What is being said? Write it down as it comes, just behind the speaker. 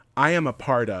I am a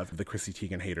part of the Chrissy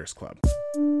Teigen Haters Club.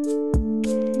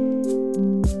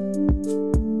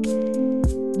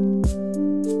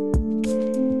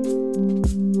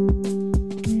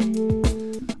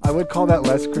 I would call that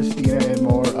less Christina and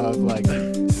more of like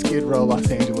Skid Row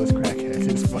Los Angeles crackhead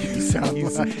is what you sound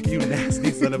like. You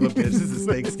nasty son of a bitch. This is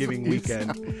Thanksgiving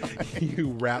weekend. You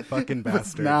rat fucking bastard.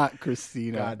 It's not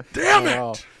Christina. God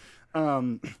damn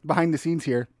it. Behind the scenes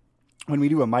here, when we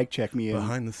do a mic check,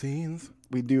 Behind the scenes.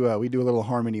 we do a little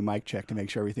harmony mic check to make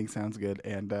sure everything sounds good,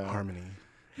 and Harmony.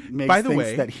 By the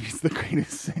way, that he's the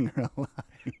greatest singer alive.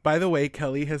 By the way,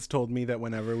 Kelly has told me that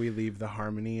whenever we leave the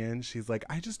harmony in, she's like,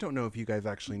 I just don't know if you guys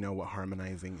actually know what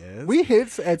harmonizing is. We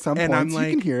hit at some And points. I'm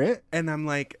like, you can hear it. And I'm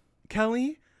like,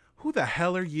 Kelly, who the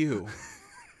hell are you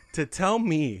to tell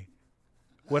me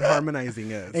what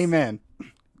harmonizing is? Amen.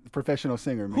 Professional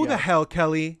singer. Who the hell,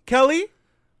 Kelly? Kelly?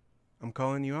 I'm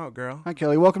calling you out, girl. Hi,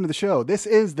 Kelly. Welcome to the show. This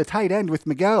is The Tight End with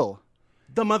Miguel.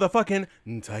 The motherfucking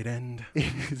tight end.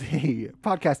 It is a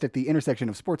podcast at the intersection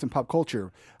of sports and pop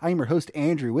culture. I am your host,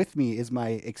 Andrew. With me is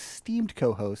my esteemed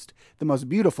co-host, the most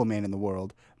beautiful man in the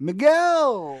world,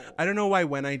 Miguel. I don't know why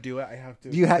when I do it, I have to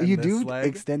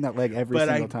extend that leg every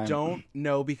single time. But I don't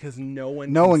know because no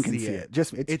one can see it.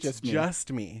 It's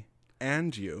just me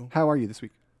and you. How are you this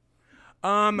week?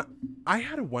 I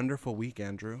had a wonderful week,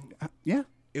 Andrew. Yeah.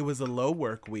 It was a low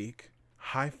work week,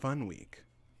 high fun week.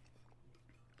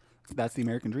 That's the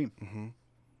American dream. Mm-hmm.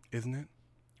 Isn't it?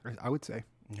 I would say.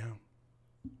 Yeah.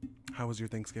 How was your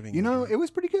Thanksgiving? You know, it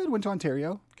was pretty good. Went to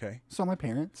Ontario. Okay. Saw my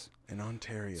parents. In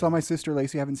Ontario. Saw my sister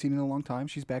Lacey. Haven't seen in a long time.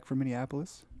 She's back from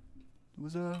Minneapolis. It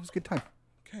was a good time.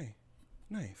 Okay.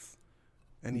 Nice.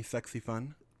 Any sexy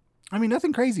fun? I mean,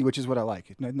 nothing crazy, which is what I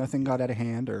like. Nothing got out of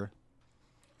hand. Or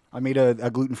I made a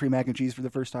gluten-free mac and cheese for the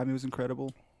first time. It was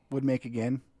incredible. Would make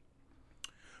again.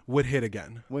 Would hit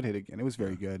again. Would hit again. It was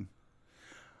very good.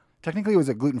 Technically, it was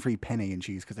a gluten-free penne and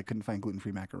cheese because I couldn't find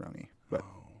gluten-free macaroni. But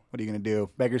what are you going to do?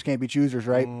 Beggars can't be choosers,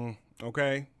 right?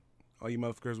 Okay. All you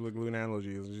motherfuckers with gluten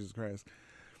allergies. Jesus Christ.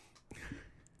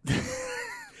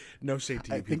 No shade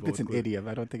to you I think that's an idiom.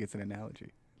 I don't think it's an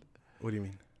analogy. What do you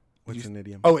mean? What's an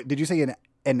idiom? Oh, wait, did you say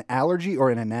an allergy or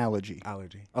an analogy?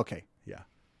 Allergy. Okay. Yeah.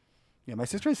 Yeah, my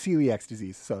sister has celiac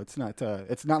disease, so it's not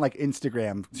like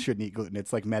Instagram shouldn't eat gluten.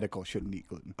 It's like medical shouldn't eat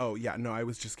gluten. Oh, yeah. No, I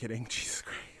was just kidding. Jesus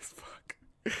Christ. Fuck.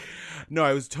 No,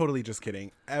 I was totally just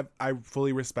kidding. I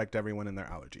fully respect everyone and their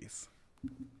allergies.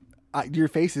 Your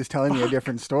face is telling me a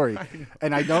different story,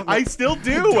 and I don't. I still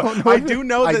do. I do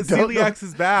know that celiac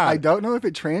is bad. I don't know if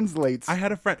it translates. I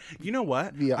had a friend. You know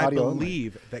what? I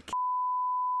believe that.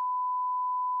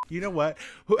 You know what?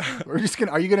 We're just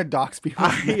gonna. Are you gonna dox people?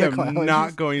 I am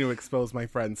not going to expose my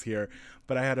friends here,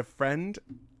 but I had a friend.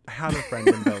 I have a friend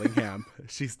in Bellingham.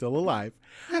 She's still alive.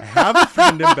 I have a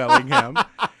friend in Bellingham.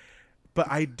 But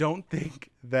I don't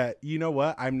think that, you know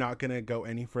what? I'm not going to go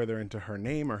any further into her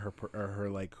name or her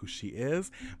like who she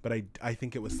is. But I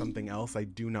think it was something else. I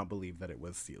do not believe that it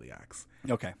was celiac.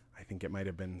 Okay. I think it might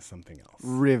have been something else.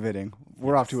 Riveting.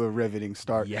 We're off to a riveting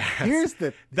start. Yes.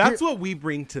 That's what we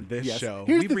bring to this show.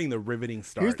 We bring the riveting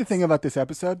start. Here's the thing about this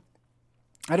episode.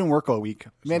 I didn't work all week.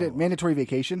 Mandatory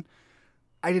vacation.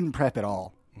 I didn't prep at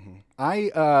all. Mm-hmm.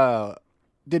 I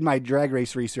did my drag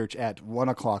race research at 1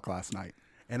 o'clock last night.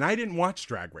 And I didn't watch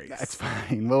Drag Race. That's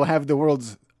fine. We'll have the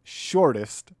world's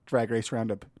shortest Drag Race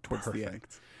roundup towards the end.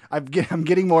 I'm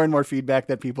getting more and more feedback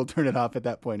that people turn it off at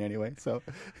that point anyway. So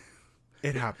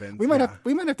it happens. We might have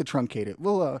to truncate it.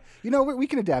 We'll we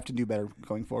can adapt and do better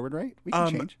going forward, right? We can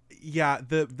change. Yeah,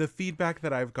 the feedback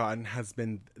that I've gotten has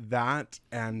been that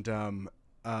and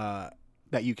that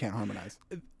you can't harmonize.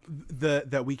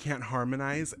 That we can't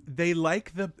harmonize. They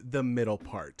like the middle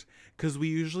part because we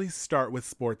usually start with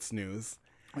sports news.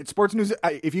 Sports news.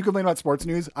 If you complain about sports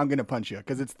news, I'm going to punch you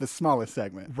because it's the smallest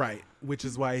segment. Right. Which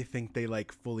is why I think they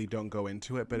like fully don't go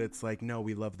into it. But it's like, no,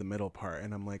 we love the middle part.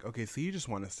 And I'm like, okay, so you just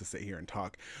want us to sit here and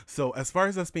talk. So as far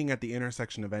as us being at the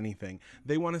intersection of anything,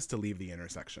 they want us to leave the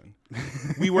intersection.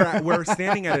 We're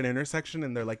standing at an intersection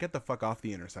and they're like, get the fuck off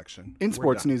the intersection. In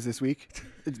sports news this week,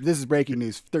 this is breaking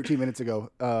news 13 minutes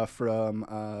ago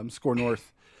from Score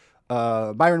North.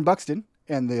 Byron Buxton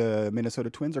and the Minnesota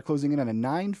Twins are closing in on a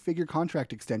 9-figure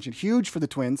contract extension. Huge for the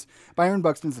Twins. Byron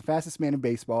Buxton's the fastest man in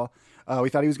baseball. We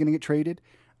thought he was going to get traded,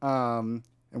 and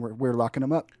we're locking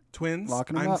him up. Twins,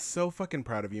 locking him I'm up. So fucking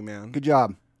proud of you, man. Good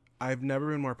job. I've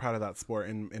never been more proud of that sport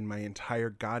in my entire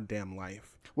goddamn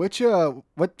life. What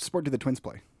sport do the Twins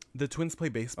play? The Twins play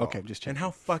baseball. Okay, just checking. And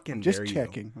how fucking I'm just dare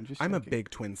checking. you? I'm a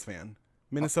big Twins fan.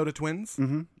 Minnesota Twins?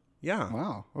 Mm-hmm. Yeah.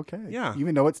 Wow. Okay. Yeah. You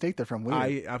even know what state they're from. Weird.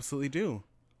 I absolutely do.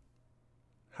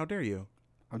 How dare you?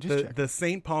 I'm just checking. The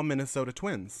St. Paul, Minnesota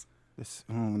Twins.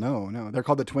 Oh, no. They're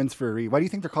called the Twins for a reason. Why do you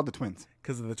think they're called the Twins?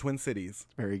 Because of the Twin Cities.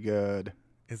 Very good.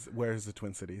 Where's the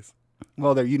Twin Cities?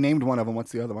 Well, you named one of them.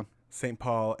 What's the other one? St.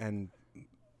 Paul and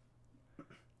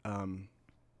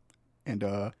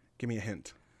give me a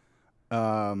hint.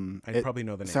 I probably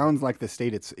know the name. Sounds like the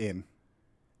state it's in.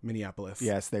 Minneapolis.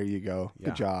 Yes, there you go. Yeah.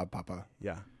 Good job, Papa.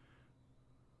 Yeah.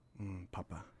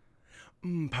 Papa.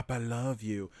 Papa, love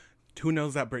you. Who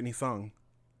knows that Britney song?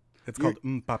 It's called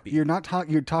Papi. You're not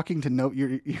talking. You're talking to no.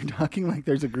 You're talking like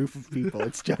there's a group of people.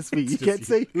 It's just me. You just can't you.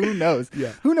 say who knows.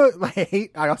 Yeah. Who knows? I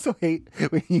also hate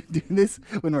when you do this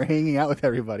when we're hanging out with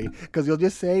everybody because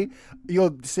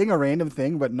you'll sing a random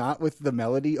thing but not with the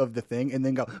melody of the thing and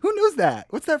then go, who knows that?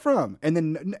 What's that from? And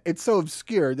then it's so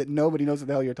obscure that nobody knows what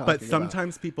the hell you're talking about. But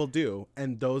sometimes people do,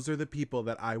 and those are the people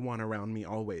that I want around me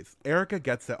always. Erica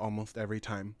gets it almost every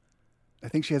time. I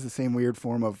think she has the same weird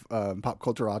form of pop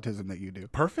culture autism that you do.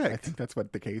 Perfect. I think that's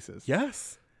what the case is.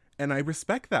 Yes. And I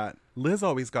respect that. Liz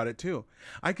always got it too.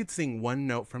 I could sing one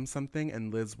note from something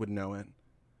and Liz would know it.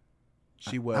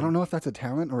 She would. I don't know if that's a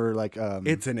talent or like...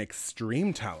 It's an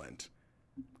extreme talent.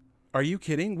 Are you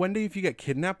kidding? One day if you get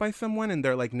kidnapped by someone and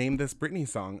they're like, name this Britney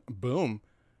song, boom,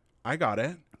 I got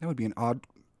it. That would be an odd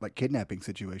kidnapping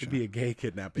situation. It'd be a gay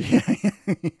kidnapping. Yeah.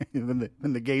 when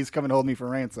the gays come and hold me for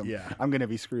ransom, yeah, I'm gonna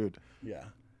be screwed. Yeah.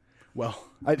 Well,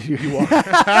 you are.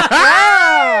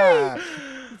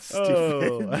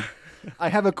 Stupid. Oh. I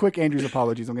have a quick Andrew's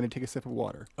apologies. I'm gonna take a sip of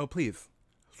water. Oh, please.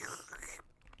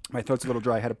 My throat's a little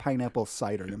dry. I had a pineapple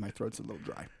cider, and my throat's a little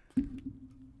dry.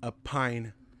 A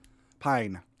pine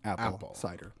apple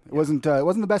cider. It wasn't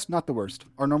the best, not the worst.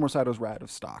 Our normal cider was out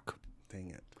of stock. Dang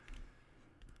it.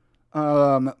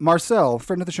 Marcel,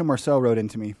 friend of the show, Marcel wrote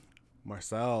into me.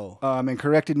 Marcel. And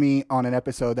corrected me on an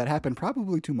episode that happened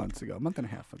probably 2 months ago, a month and a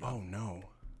half ago. Oh, no.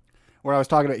 Where I was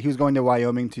talking about, he was going to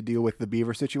Wyoming to deal with the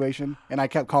beaver situation. And I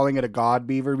kept calling it a god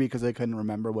beaver because I couldn't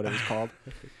remember what it was called.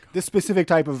 This specific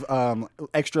type of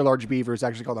extra large beaver is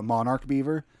actually called a monarch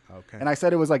beaver. Okay. And I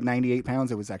said it was like 98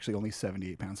 pounds. It was actually only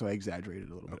 78 pounds. So I exaggerated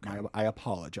a little bit. Okay. I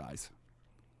apologize.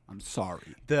 I'm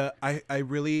sorry. I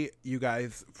really, you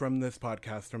guys, from this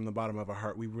podcast, from the bottom of our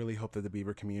heart, we really hope that the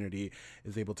Beaver community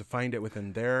is able to find it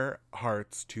within their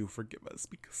hearts to forgive us,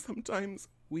 because sometimes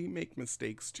we make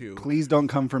mistakes too. Please don't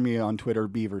come for me on Twitter,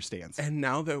 Beaver stance. And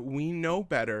now that we know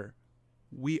better,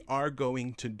 we are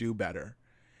going to do better.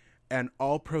 And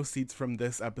all proceeds from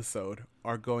this episode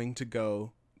are going to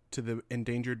go to the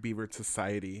Endangered Beaver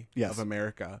Society of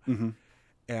America. Mm-hmm.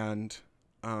 And,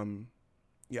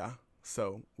 yeah.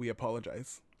 So we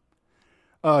apologize.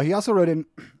 He also wrote in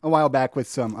a while back with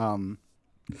some,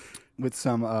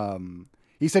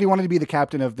 he said he wanted to be the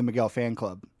captain of the Miguel fan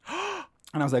club.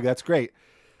 And I was like, that's great.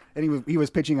 And he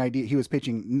was pitching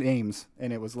names,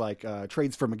 and it was like,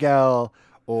 Trades for Miguel,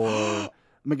 or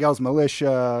Miguel's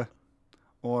Militia,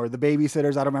 or the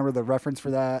Babysitters. I don't remember the reference for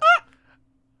that.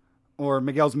 Or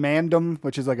Miguel's Mandem,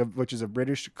 which is a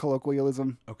British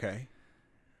colloquialism. Okay.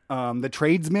 The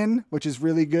Tradesman, which is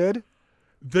really good.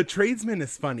 The Tradesman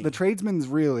is funny. The Tradesman's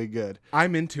really good.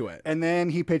 I'm into it. And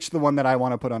then he pitched the one that I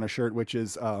want to put on a shirt, which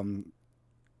is the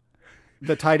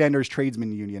Tight Enders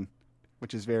Tradesman Union,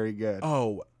 which is very good.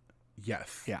 Oh,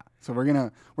 yes. Yeah. So we're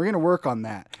gonna work on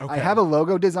that. Okay. I have a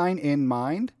logo design in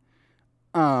mind,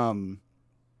 but I'm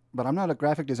not a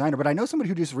graphic designer. But I know somebody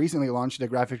who just recently launched a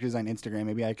graphic design Instagram.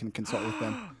 Maybe I can consult with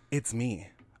them. It's me.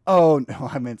 Oh no,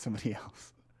 I meant somebody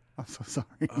else. I'm so sorry.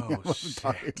 Oh, I wasn't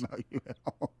talking about you at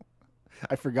all.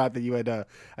 I forgot that you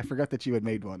had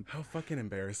made one. How fucking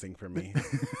embarrassing for me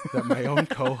that my own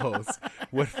co-host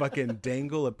would fucking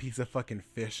dangle a piece of fucking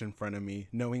fish in front of me,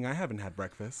 knowing I haven't had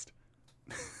breakfast.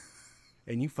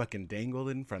 And you fucking dangled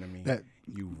it in front of me.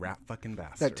 You rat fucking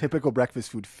bastard. That typical breakfast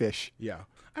food fish. Yeah.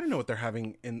 I don't know what they're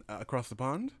having in across the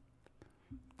pond.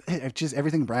 It's just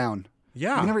everything brown.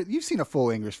 Yeah. You've seen a full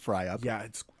English fry up. Yeah,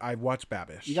 I watch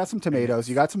Babish. You got some tomatoes,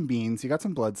 you got some beans, you got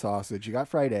some blood sausage, you got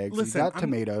fried eggs, Listen, you got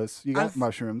tomatoes, you got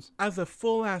mushrooms. As a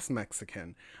full-ass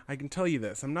Mexican, I can tell you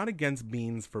this. I'm not against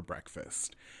beans for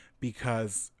breakfast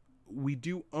because we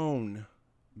do own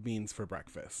beans for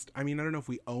breakfast. I mean, I don't know if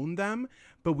we own them,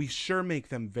 but we sure make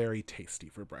them very tasty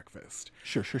for breakfast.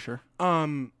 Sure.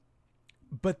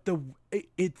 But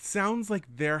it sounds like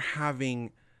they're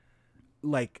having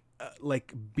like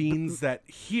beans that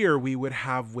here we would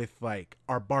have with like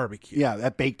our barbecue. Yeah,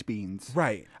 that baked beans.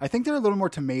 Right. I think they're a little more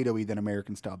tomatoey than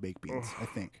American style baked beans. I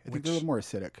think they're a little more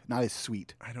acidic, not as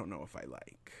sweet. I don't know if I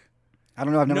like. I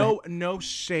don't know. I've never. No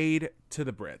shade to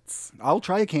the Brits. I'll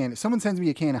try a can. If someone sends me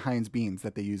a can of Heinz beans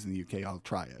that they use in the UK, I'll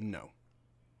try it. No.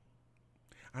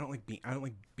 I don't like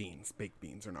beans. Baked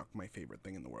beans are not my favorite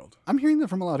thing in the world. I'm hearing that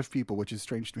from a lot of people, which is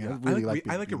strange to me. Yeah, I really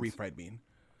I like a beans. refried bean,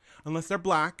 unless they're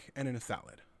black and in a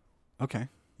salad. Okay.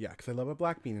 Yeah, because I love a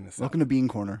black bean in a salad. Welcome to Bean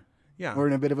Corner. Yeah, We're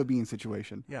in a bit of a bean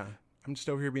situation. yeah. I'm just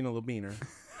over here being a little beaner.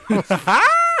 I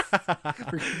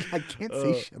can't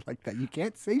say shit like that. You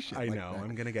can't say shit I like know. that.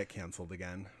 I'm gonna get canceled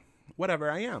again.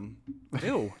 Whatever. I am.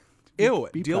 Ew. Ew.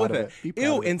 Be Deal proud with of it. it. Be proud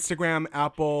Ew. of it. Instagram,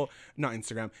 Apple, not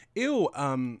Instagram. Ew.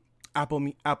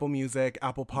 Apple Music,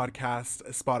 Apple Podcast,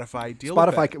 Spotify. Deal with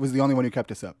it. Spotify was the only one who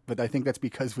kept us up, but I think that's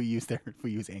because we use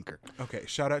Anchor. Okay.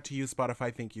 Shout out to you,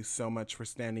 Spotify. Thank you so much for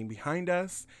standing behind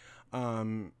us.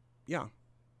 Yeah.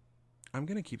 I'm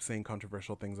gonna keep saying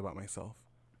controversial things about myself.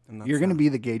 And that's You're going to that. be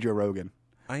the gay Joe Rogan.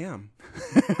 I am.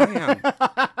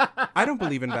 I don't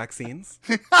believe in vaccines.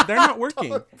 They're not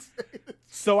working.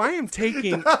 So I am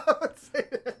taking.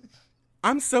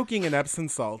 I'm soaking in Epsom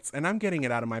salts and I'm getting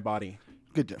it out of my body.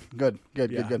 Good.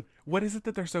 Yeah. What is it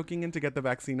that they're soaking in to get the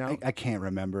vaccine out? I can't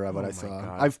remember what Oh I my saw.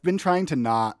 God. I've been trying to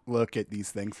not look at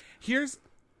these things.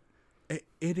 It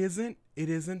isn't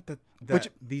that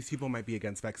these people might be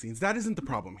against vaccines. That isn't the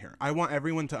problem here. I want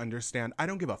everyone to understand. I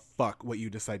don't give a fuck what you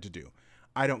decide to do.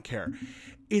 I don't care.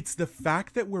 It's the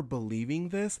fact that we're believing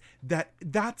this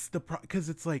that's the because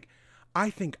it's like I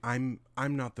think I'm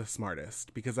not the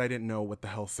smartest because I didn't know what the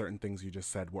hell certain things you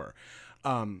just said were.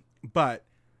 But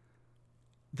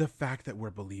the fact that we're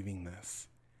believing this,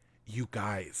 you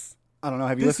guys, I don't know.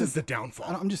 Have you this listened? is the downfall.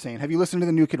 I'm just saying. Have you listened to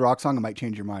the new Kid Rock song? It might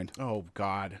change your mind. Oh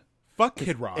God, fuck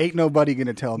Kid Rock. Ain't nobody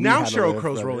gonna tell me. Now how to Sheryl live,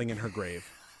 Crow's brother. rolling in her grave.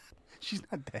 She's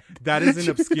not dead. That is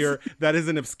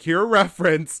an obscure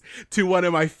reference to one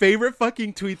of my favorite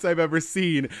fucking tweets I've ever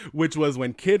seen, which was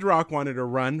when Kid Rock wanted to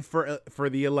run for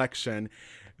the election.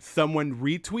 Someone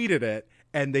retweeted it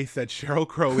and they said Sheryl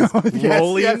Crow is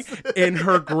rolling in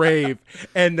her grave.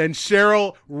 And then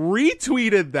Sheryl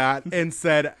retweeted that and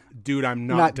said, dude, I'm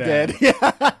not dead.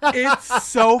 It's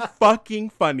so fucking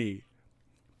funny.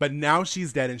 But now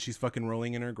she's dead and she's fucking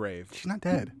rolling in her grave. She's not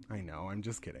dead. I know. I'm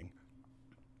just kidding.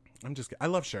 I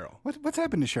love Sheryl. What's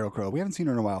happened to Sheryl Crow? We haven't seen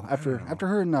her in a while. After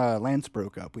her and Lance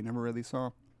broke up, we never really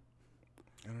saw.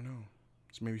 I don't know.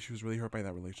 So maybe she was really hurt by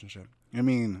that relationship. I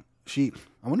mean, I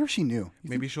wonder if she knew.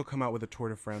 Maybe she'll come out with a Tour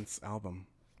de France album.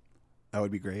 That would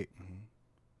be great.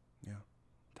 Yeah.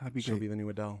 That would be She'll great. be the new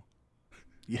Adele.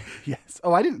 Yeah, yes.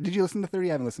 Oh, I didn't. Did you listen to 30?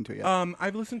 I haven't listened to it yet.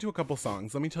 I've listened to a couple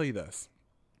songs. Let me tell you this.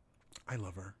 I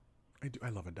love her. I do. I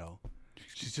love Adele.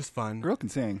 She's just fun. Girl can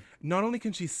sing. Not only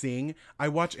can she sing, I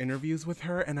watch interviews with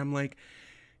her and I'm like,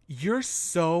 you're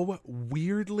so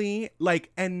weirdly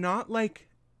and not like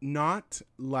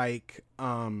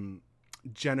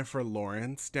Jennifer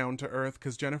Lawrence down to earth,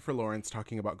 because Jennifer Lawrence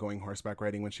talking about going horseback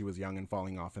riding when she was young and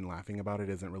falling off and laughing about it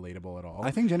isn't relatable at all.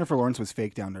 I think Jennifer Lawrence was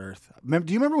fake down to earth.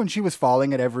 Do you remember when she was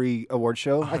falling at every award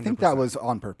show? 100%. I think that was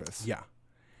on purpose. Yeah.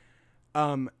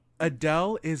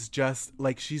 Adele is just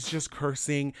like, she's just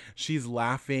cursing, she's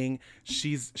laughing,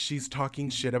 she's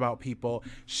talking shit about people.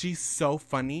 She's so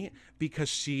funny because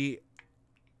she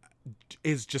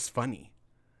is just funny.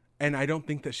 And I don't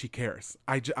think that she cares.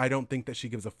 I don't think that she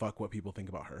gives a fuck what people think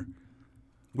about her,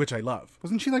 which I love.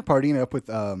 Wasn't she like partying up with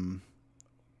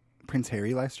Prince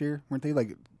Harry last year? Weren't they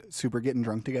like super getting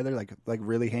drunk together, like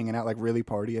really hanging out, like really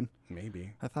partying?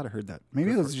 Maybe. I thought I heard that.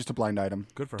 Maybe that was just a blind item.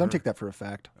 Good for her. Don't take that for a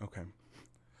fact. Okay.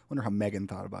 Wonder how Meghan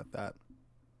thought about that.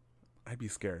 I'd be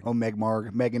scared. Oh, Meghan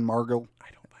Markle. I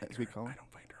don't find as her. we call her. I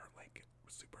don't find her like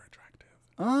super attractive.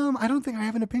 I don't think I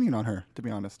have an opinion on her, to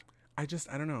be honest. I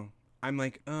don't know. I'm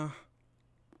like, I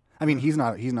mean, he's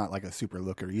not like a super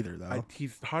looker either, though.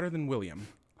 he's hotter than William.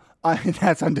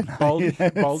 That's undeniable.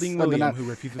 Balding William, who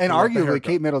refuses and to let the hair arguably, go.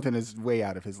 Kate Middleton is way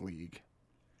out of his league.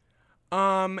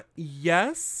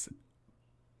 Yes,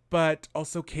 but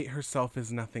also Kate herself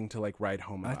is nothing to like ride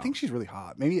home about. I think she's really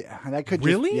hot. Maybe that could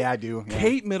Really? Yeah, I do. Yeah.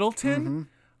 Kate Middleton?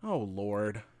 Oh,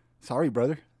 Lord. Sorry,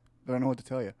 brother. I don't know what to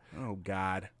tell you. Oh,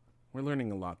 God. We're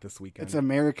learning a lot this weekend. It's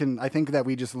American. I think that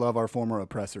we just love our former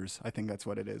oppressors. I think that's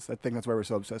what it is. I think that's why we're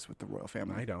so obsessed with the royal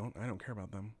family. I don't care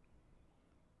about them.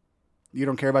 You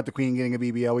don't care about the queen getting a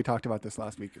BBL? We talked about this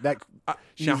last week.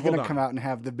 She's now, going hold to on. come out and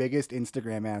have the biggest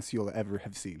Instagram ass you'll ever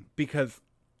have seen. Because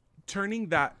turning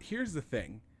that, here's the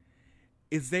thing,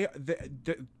 is the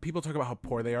people talk about how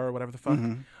poor they are or whatever the fuck.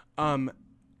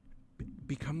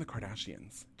 Become the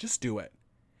Kardashians. Just do it.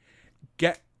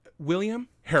 Get William,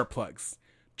 hair plugs.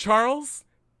 Charles,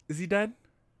 is he dead?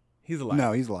 He's alive.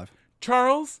 No, he's alive.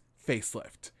 Charles,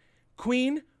 facelift.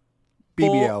 Queen,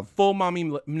 BBL. full mommy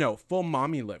lift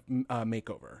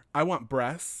makeover. I want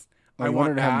breasts. Oh, I you want want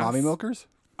her to have ass. mommy milkers?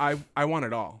 I want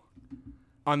it all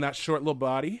on that short little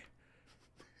body.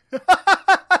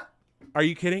 Are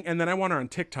you kidding? And then I want her on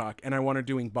TikTok, and I want her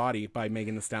doing Body by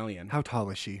Megan Thee Stallion. How tall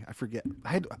is she? I forget.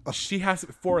 She has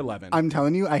 4'11". I'm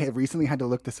telling you, I have recently had to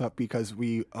look this up because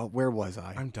where was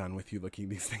I? I'm done with you looking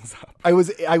these things up. I was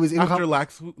in After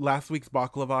last week's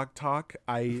baklava talk,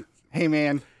 Hey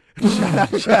man.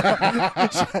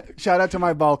 Shout out to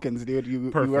my Balkans, dude.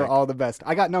 You are all the best.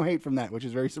 I got no hate from that, which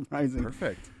is very surprising.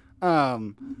 Perfect.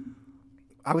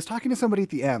 I was talking to somebody at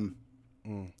the M,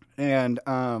 and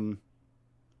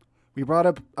we brought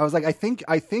up. I was like, I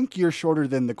think you're shorter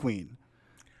than the Queen,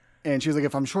 and she was like,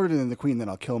 if I'm shorter than the Queen, then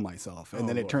I'll kill myself. And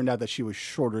then it turned out that she was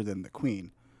shorter than the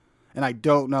Queen, and I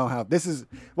don't know how. This is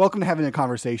welcome to having a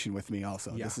conversation with me.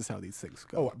 Also, This is how these things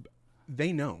go. Oh,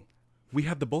 they know. We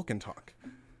had the Vulcan talk.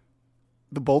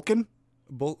 The Balkan?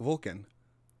 Vulcan.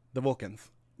 The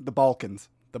Vulcans. The Balkans.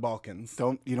 The Balkans.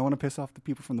 You don't want to piss off the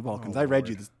people from the Balkans. I read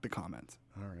you the comments.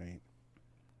 All right.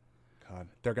 God,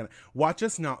 they're gonna watch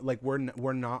us. Not like we're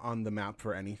not on the map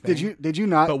for anything. Did you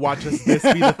not? But watch us. This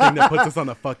be the thing that puts us on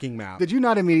the fucking map. Did you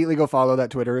not immediately go follow that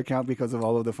Twitter account because of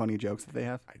all of the funny jokes that they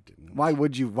have? I didn't. Why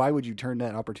would you turn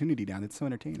that opportunity down? It's so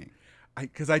entertaining.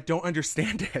 Because I don't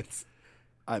understand it.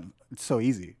 It's so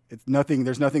easy. It's nothing.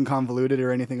 There's nothing convoluted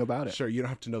or anything about it. Sure, you don't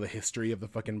have to know the history of the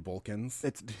fucking Vulcans.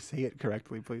 Say it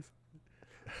correctly, please.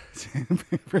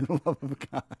 For the love of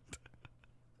God.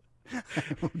 I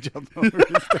will jump over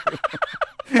the story.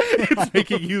 It's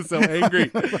making you so angry.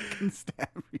 Fucking stab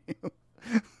you.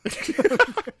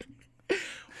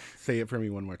 Say it for me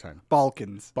one more time.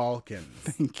 Balkans.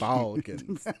 Balkans.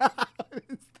 Balkans.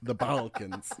 The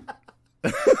Balkans.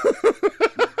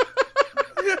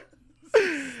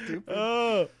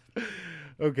 Oh,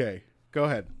 okay. Go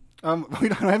ahead. We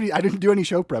don't have any. I didn't do any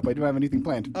show prep. I don't have anything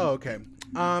planned. Oh, okay.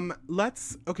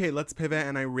 Let's pivot.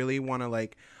 And I really want to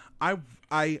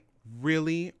I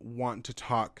really want to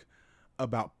talk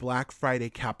about Black Friday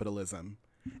capitalism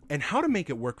and how to make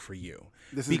it work for you.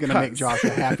 This is going to make Josh a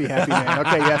happy man.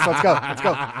 Okay, yes, let's go.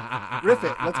 Riff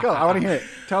it. Let's go. I want to hear it.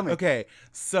 Tell me. Okay,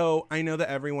 so I know that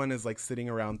everyone is like sitting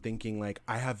around thinking like,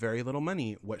 I have very little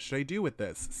money. What should I do with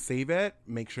this? Save it?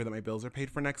 Make sure that my bills are paid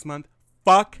for next month?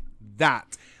 Fuck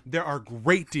that. There are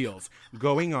great deals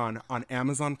going on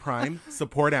Amazon Prime.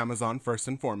 Support Amazon first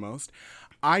and foremost.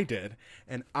 I did,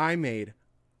 and I made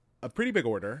a pretty big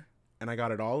order, and I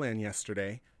got it all in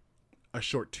yesterday. A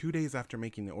short 2 days after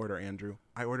making the order, Andrew,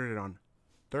 I ordered it on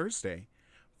Thursday.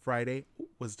 Friday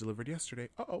was delivered yesterday.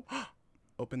 Uh-oh.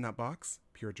 Open that box.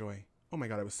 Pure joy. Oh my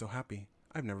God, I was so happy.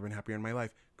 I've never been happier in my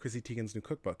life. Chrissy Teigen's new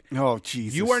cookbook. Oh,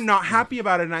 Jesus. You are not happy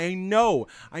about it, and I know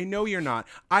you're not.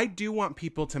 I do want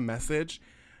people to message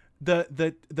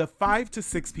the 5 to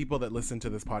 6 people that listen to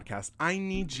this podcast. I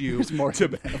need you There's more to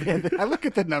that. I look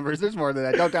at the numbers. There's more than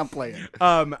that. Don't downplay it.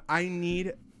 I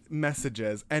need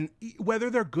messages, and whether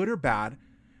they're good or bad,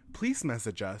 please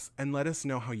message us and let us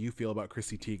know how you feel about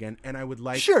Chrissy Teigen. And I would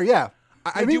like, sure, yeah,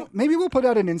 maybe we'll put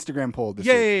out an Instagram poll this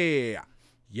week. Yeah.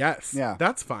 Yes, yeah,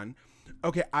 that's fun.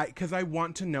 Okay, because I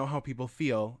want to know how people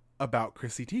feel about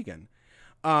Chrissy Teigen.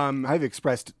 I've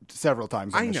expressed several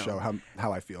times on the show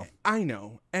how I feel. I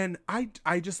know, and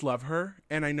I just love her,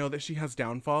 and I know that she has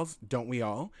downfalls, don't we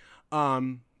all?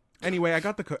 Anyway, I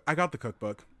got the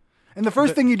cookbook. And the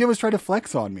first thing you did was try to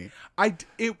flex on me. I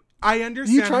understand.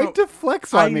 You tried to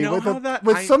flex on me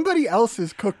with somebody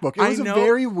else's cookbook. It was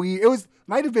very weird. It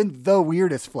might have been the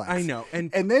weirdest flex. I know.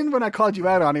 And then when I called you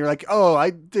out on it, you're like, "Oh, I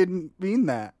didn't mean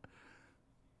that."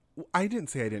 I didn't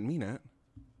say I didn't mean it.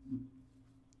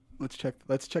 Let's check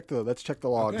the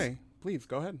logs. Okay, please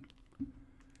go ahead.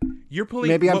 You're pulling.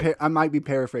 Maybe I might be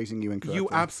paraphrasing you incorrectly. You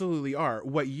absolutely are.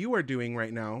 What you are doing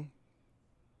right now.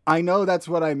 I know that's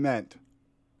what I meant.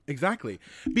 Exactly.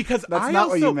 Because that's not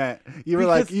what you meant. You were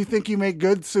like, you think you make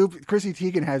good soup? Chrissy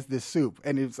Teigen has this soup,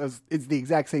 and it's the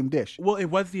exact same dish. Well, it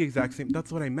was the exact same.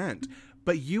 That's what I meant.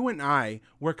 But you and I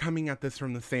were coming at this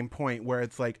from the same point where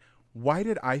it's like, why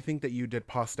did I think that you did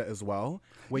pasta as well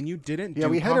when you didn't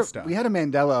do pasta? We had a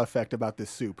Mandela effect about this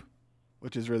soup,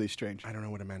 which is really strange. I don't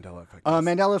know what a Mandela effect is.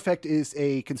 Mandela effect is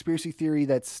a conspiracy theory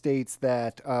that states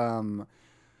that, how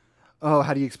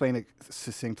do you explain it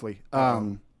succinctly?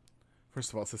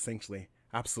 First of all, succinctly,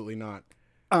 absolutely not.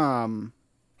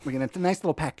 We get a nice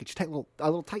little package, a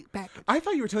little tight package. I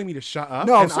thought you were telling me to shut up.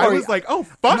 No, and sorry. I was like, oh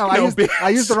fuck no, bitch. I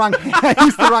used the wrong. I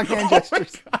used the wrong hand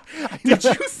gestures. Did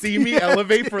you see me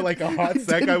elevate for like a hot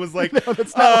sec? I was like, no,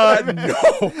 that's not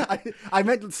no. I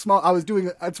meant small. I was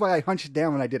doing. That's why I hunched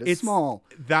down when I did it. Small.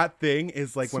 That thing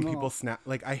is like small. When people snap.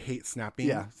 Like I hate snapping.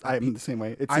 Yeah, I'm the same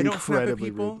way. It's I don't snap at incredibly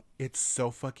people. rude. It's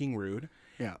so fucking rude.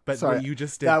 Yeah. But Sorry. what you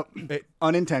just did, That,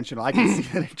 unintentional. I can see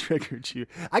that it triggered you.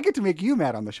 I get to make you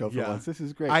mad on the show for Yeah. once. This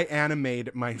is great. I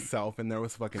animated myself and there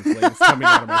was fucking flames coming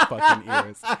out of my fucking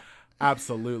ears.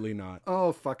 Absolutely not.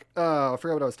 Oh, fuck. I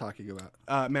forgot what I was talking about.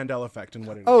 Mandela effect and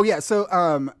what it is. Oh, yeah. So,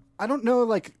 I don't know,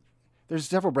 like, there's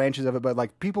several branches of it, but,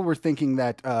 like, people were thinking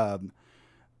that,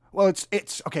 well,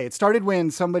 it's okay. It started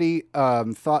when somebody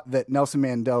thought that Nelson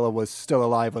Mandela was still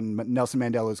alive when Nelson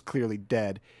Mandela was clearly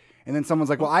dead. And then someone's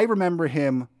like, well, I remember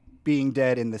him being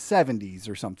dead in the 70s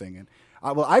or something. And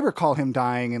well, I recall him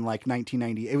dying in like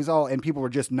 1990. It was all, and people were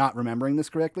just not remembering this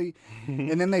correctly.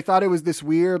 And then they thought it was this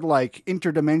weird, like,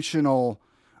 interdimensional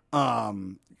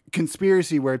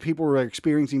conspiracy where people were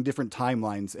experiencing different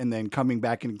timelines and then coming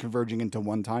back and converging into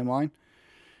one timeline.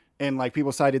 And like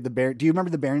people cited do you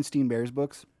remember the Berenstain Bears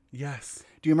books? Yes.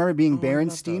 Do you remember it being I love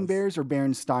Berenstain those. Bears or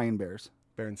Berenstein Bears?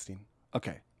 Berenstein.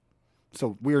 Okay.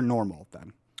 So we're normal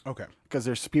then. Okay. Because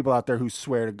there's people out there who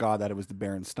swear to God that it was the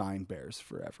Berenstain Bears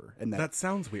forever. And That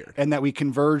sounds weird. and that we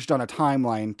converged on a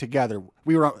timeline together.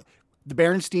 We were the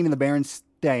Berenstein and the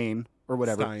Berenstain or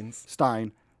whatever.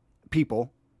 Stein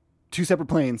people, two separate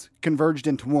planes converged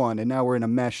into one, and now we're in a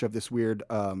mesh of this weird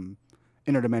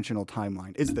interdimensional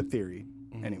timeline. Is the theory.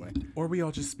 Anyway. Or we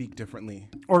all just speak differently.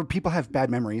 Or people have bad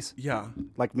memories. Yeah.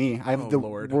 Like me. I have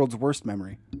world's worst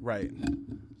memory. Right.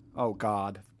 Oh,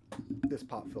 God. This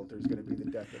pop filter is going to be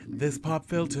the death of me. This pop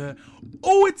filter.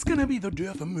 Oh, it's going to be the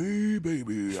death of me,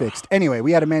 baby. Fixed. Anyway,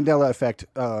 we had a Mandela effect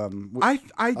I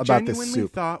about genuinely this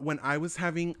soup. thought when I was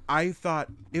having, I thought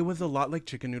it was a lot like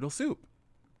chicken noodle soup.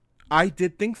 I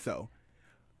did think so.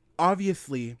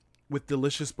 Obviously, with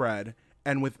delicious bread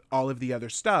and with all of the other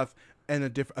stuff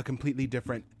and a completely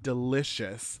different,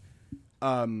 delicious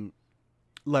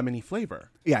lemony flavor.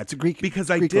 Yeah, it's a Greek. Because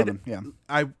Greek lemon, yeah.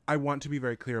 I want to be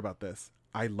very clear about this.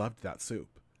 I loved that soup.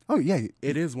 Oh, yeah.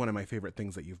 It is one of my favorite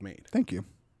things that you've made. Thank you.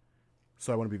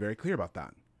 So I want to be very clear about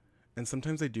that. And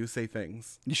sometimes I do say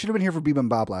things. You should have been here for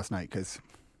Bibimbap last night because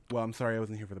Well, I'm sorry I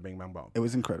wasn't here for the Bang Bang Bop. it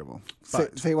was incredible.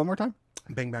 But- Say it one more time.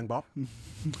 Bang Bang Bop. We're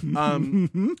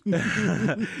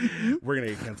gonna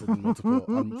get canceled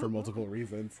for multiple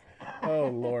reasons. Oh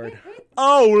Lord.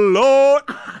 Oh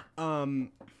Lord.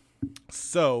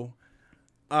 So,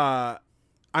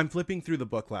 I'm flipping through the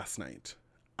book last night.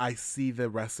 I see the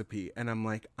recipe and I'm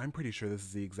like, I'm pretty sure this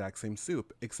is the exact same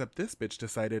soup, except this bitch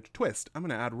decided, twist, I'm going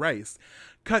to add rice.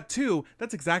 Cut two,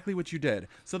 that's exactly what you did.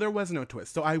 So there was no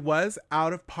twist. So I was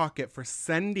out of pocket for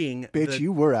sending. Bitch,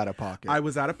 you were out of pocket. I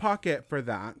was out of pocket for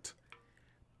that.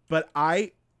 But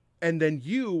and then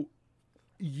you.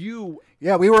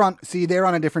 Yeah, we were on, they're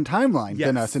on a different timeline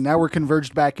than Yes. us, and now we're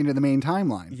converged back into the main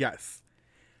timeline. Yes.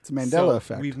 It's a Mandela So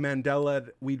effect. We've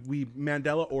we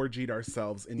Mandela orgied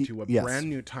ourselves into a Yes. brand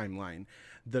new timeline,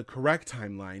 the correct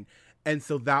timeline. And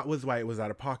so that was why it was out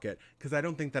of pocket. Because I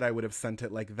don't think that I would have sent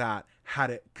it like that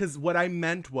had it. Because what I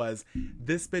meant was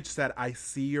this bitch said, I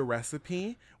see your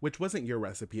recipe, which wasn't your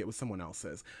recipe. It was someone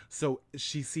else's. So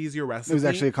she sees your recipe. It was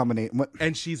actually a combination.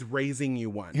 And she's raising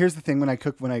you one. Here's the thing: when I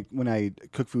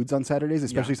cook foods on Saturdays,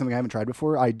 especially something I haven't tried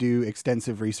before, I do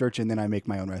extensive research and then I make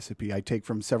my own recipe. I take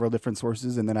from several different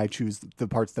sources and then I choose the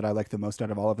parts that I like the most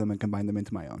out of all of them and combine them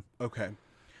into my own. Okay.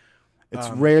 It's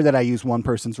rare that I use one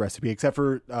person's recipe, except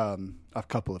for a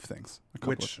couple of things.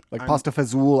 Pasta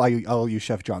fazool, I'll use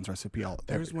Chef John's recipe.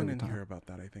 There's one every in time. here about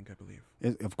that, I believe.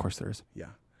 Of course there is. Yeah.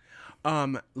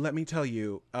 Let me tell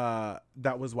you,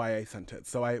 that was why I sent it.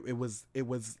 So it was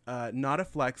not a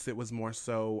flex. It was more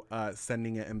so,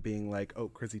 sending it and being like, oh,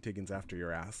 Chrissy Teigen's after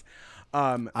your ass.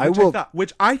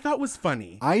 Which I thought was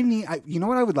funny. You know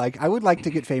what I would like? I would like to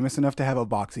get famous enough to have a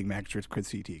boxing match with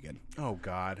Chrissy Teigen. Oh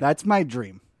God. That's my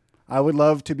dream. I would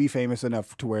love to be famous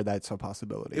enough to where that's a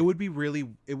possibility. It would be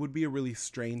a really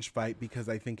strange fight because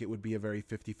I think it would be a very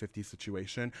 50-50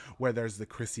 situation where there's the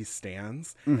Chrissy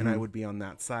stands and I would be on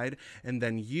that side. And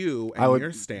then you and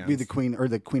your stands. Be the queen of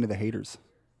the haters.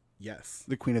 Yes.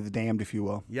 The queen of the damned, if you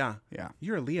will. Yeah. Yeah.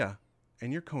 You're Leah.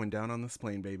 And you're going down on this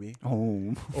plane, baby.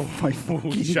 Oh my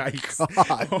Yikes.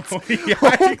 God. Oh,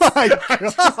 yikes.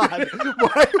 Oh my God.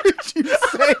 Why would you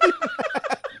say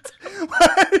that?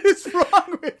 What is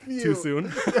wrong with you? Too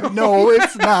soon? No,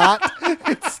 it's not.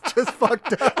 It's just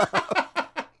fucked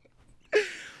up.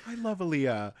 I love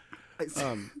Aaliyah.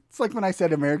 It's like when I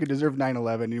said America deserved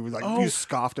 9/11. He was like, you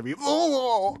scoffed at me.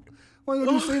 Oh, why would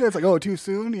you say that? It's like, oh, too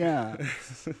soon? Yeah.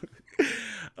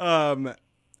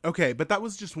 Okay, but that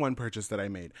was just one purchase that I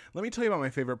made. Let me tell you about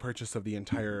my favorite purchase of the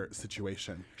entire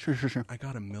situation. Sure. I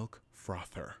got a milk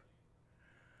frother.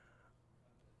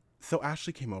 So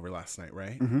Ashley came over last night,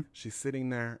 right? Mm-hmm. She's sitting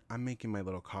there. I'm making my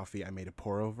little coffee. I made a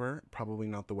pour over, probably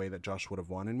not the way that Josh would have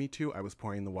wanted me to. I was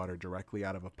pouring the water directly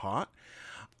out of a pot.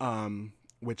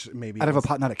 Which maybe Out of a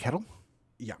pot, not a kettle?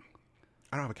 Yeah,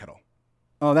 I don't have a kettle.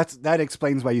 Oh, that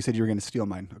explains why you said you were going to steal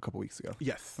mine a couple weeks ago.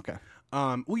 Yes. Okay.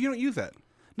 Well, you don't use it.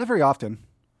 Not very often.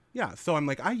 Yeah, so I'm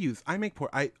like, I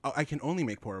can only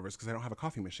make pour overs because I don't have a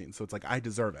coffee machine. So it's like I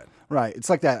deserve it. Right. It's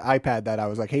like that iPad that I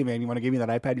was like, hey man, you want to give me that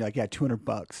iPad? And you're like, yeah,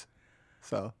 $200.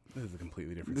 So This is a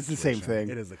completely different. This is the same situation. thing.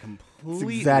 It is a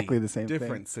completely exactly the same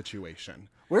different situation.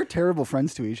 we're terrible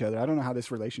friends to each other. I don't know how this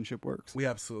relationship works. We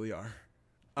absolutely are.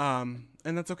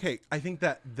 And that's okay. I think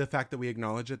that the fact that we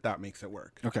acknowledge it, that makes it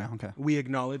work. Okay. We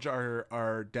acknowledge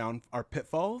our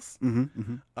pitfalls.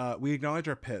 We acknowledge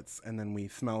our pits, and then we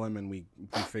smell them and we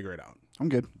figure it out. I'm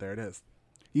good. There it is.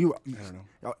 I don't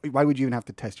know. Why would you even have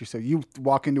to test yourself? You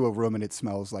walk into a room and it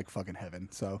smells like fucking heaven.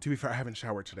 So To be fair, I haven't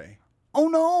showered today. oh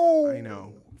no! I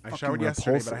know. I Fucking showered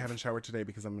yesterday, repulsive. but I haven't showered today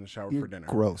because I'm going to shower You're for dinner.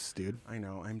 gross, dude. I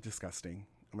know. I'm disgusting.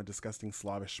 I'm a disgusting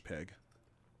Slavish pig.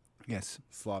 Yes.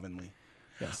 Slovenly.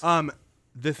 Yes.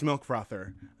 This milk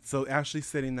frother. So Ashley's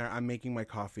sitting there. I'm making my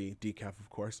coffee, decaf, of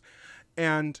course.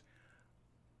 And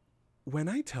when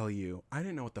I tell you, I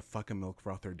didn't know what the fucking milk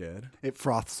frother did It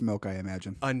froths milk, I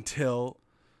imagine. until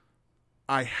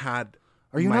I had.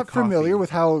 Are you my not familiar coffee. with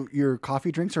how your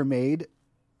coffee drinks are made?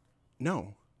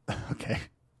 No, Okay.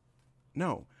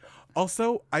 no.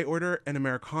 Also, I order an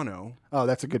Americano. Oh,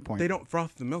 that's a good point. They don't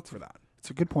froth the milk for that. It's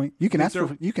a good point. You can These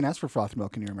ask for frothed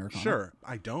milk in your Americano. Sure,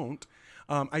 I don't.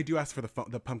 I do ask for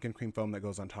the pumpkin cream foam that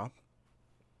goes on top.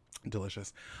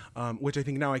 Delicious. Which I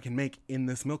think now I can make in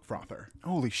this milk frother.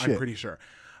 Holy shit. I'm pretty sure.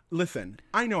 Listen,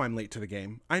 I know I'm late to the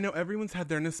game. I know everyone's had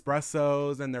their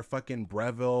Nespressos and their fucking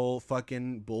Breville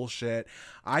fucking bullshit.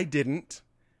 I didn't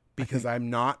because I'm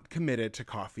not committed to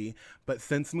coffee. But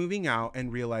since moving out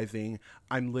and realizing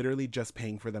I'm literally just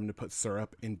paying for them to put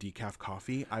syrup in decaf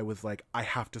coffee, I was like, I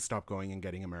have to stop going and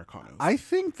getting Americanos. I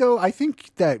think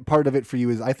that part of it for you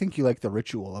is I think you like the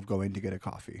ritual of going to get a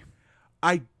coffee.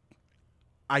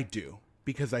 I do,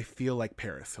 because I feel like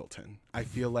Paris Hilton. I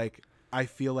feel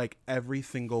like every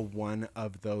single one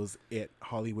of those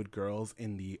Hollywood girls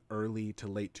in the early to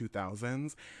late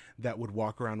 2000s that would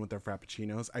walk around with their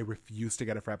Frappuccinos. I refuse to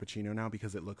get a Frappuccino now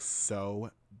because it looks so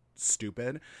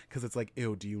stupid. Because it's like,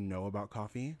 ew, do you know about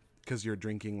coffee? Because you're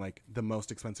drinking like the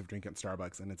most expensive drink at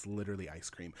Starbucks and it's literally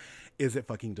ice cream. Is it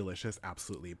fucking delicious?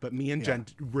 Absolutely. But me and Jen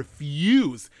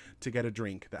refuse to get a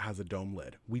drink that has a dome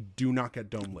lid. We do not get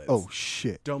dome lids. Oh,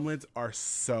 shit. Dome lids are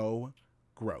so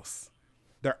gross.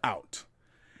 They're out.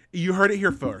 You heard it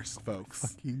here first,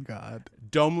 folks. Fucking God.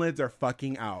 Dome lids are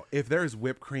fucking out. If there's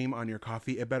whipped cream on your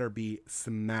coffee, it better be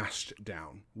smashed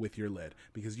down with your lid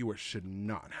because you should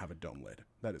not have a dome lid.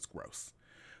 That is gross.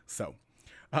 So,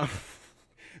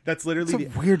 that's literally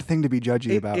It's a weird thing to be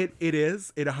judgy about. It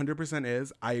is. It 100%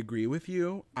 is. I agree with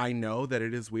you. I know that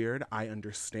it is weird. I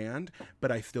understand,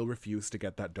 but I still refuse to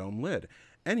get that dome lid.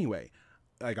 Anyway,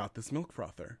 I got this milk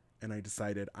frother. And I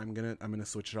decided I'm gonna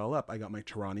switch it all up. I got my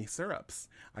Torani syrups.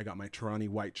 I got my Torani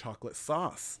white chocolate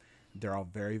sauce. They're all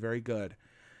very, very good.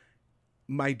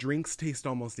 My drinks taste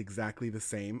almost exactly the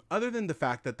same, other than the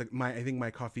fact that I think my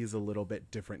coffee is a little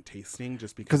bit different tasting,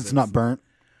 just because it's not burnt,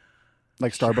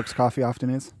 like Starbucks coffee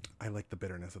often is. I like the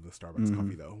bitterness of the Starbucks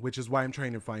coffee though, which is why I'm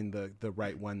trying to find the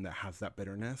right one that has that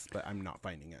bitterness, but I'm not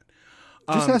finding it.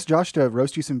 Just ask Josh to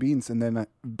roast you some beans and then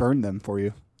burn them for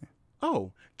you.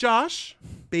 Oh, Josh,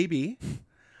 baby,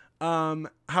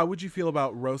 how would you feel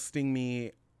about roasting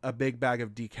me a big bag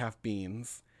of decaf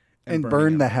beans And burning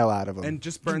burn them? the hell out of them. And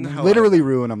just burn the hell literally out of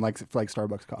ruin them like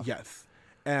Starbucks coffee. Yes.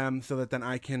 So that then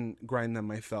I can grind them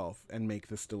myself and make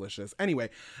this delicious.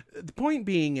 Anyway, the point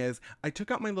being is I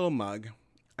took out my little mug.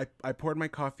 I poured my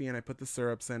coffee and I put the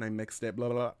syrups in. I mixed it, blah,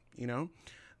 blah, blah, you know.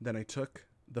 Then I took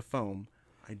the foam.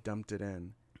 I dumped it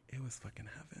in. It was fucking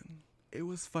heaven. It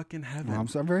was fucking heaven. Well,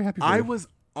 I'm very happy for you. I was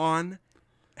on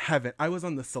heaven. I was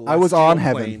on the celestial I was on plane.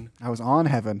 heaven. I was on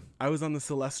heaven. I was on the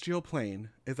celestial plane.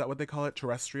 Is that what they call it?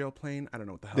 Terrestrial plane? I don't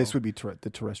know what the hell. This would be the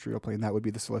terrestrial plane. That would be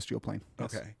the celestial plane.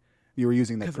 Yes. Okay. You were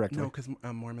using that correctly. No, because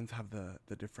Mormons have the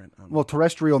different. Well,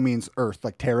 terrestrial means Earth,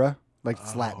 like terra, like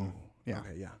it's Latin. Yeah.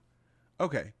 Okay. Yeah.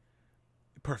 Okay.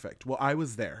 Perfect. Well, I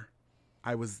was there.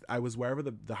 I was wherever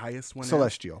the highest one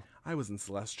Celestial. is. I was in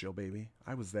Celestial, baby.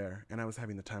 I was there, and I was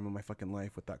having the time of my fucking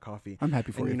life with that coffee. I'm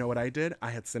happy for and you. You know what I did? I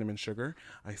had cinnamon sugar.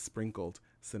 I sprinkled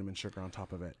cinnamon sugar on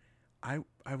top of it. I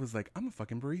was like, I'm a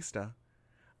fucking barista.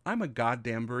 I'm a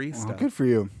goddamn barista. Oh, good for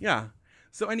you. Yeah.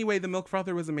 So anyway, the milk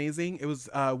frother was amazing. It was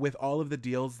with all of the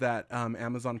deals that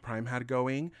Amazon Prime had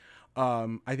going.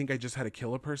 I think I just had to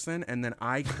kill a person, and then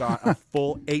I got a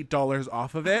full $8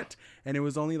 off of it, and it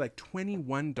was only like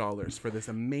 $21 for this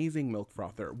amazing milk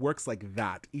frother. Works like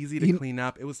that, easy to clean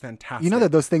up. It was fantastic. You know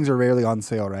that those things are rarely on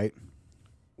sale, right?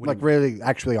 What do you mean? rarely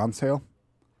actually on sale.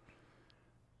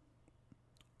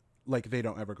 Like they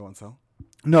don't ever go on sale?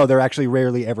 No, they're actually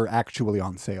rarely ever actually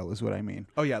on sale is what I mean.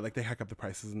 Oh yeah, like they hack up the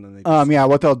prices and then they just, Yeah,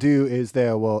 what they'll do is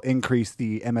they will increase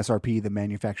the MSRP, the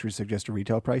manufacturer's suggested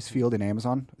retail price field in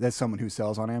Amazon. That's someone who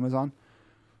sells on Amazon.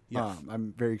 yes.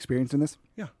 I'm very experienced in this.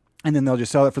 Yeah. And then they'll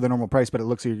just sell it for the normal price, but it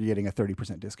looks like you're getting a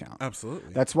 30% discount.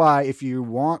 Absolutely. That's why if you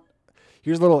want,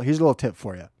 here's a little tip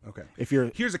for you. Okay. If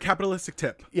you're Here's a capitalistic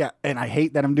tip. Yeah, and I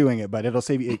hate that I'm doing it, but it'll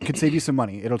save you. It could save you some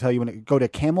money. It'll tell you when it go to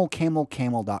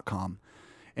camel.com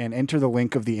and enter the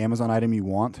link of the Amazon item you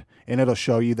want, and it'll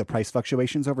show you the price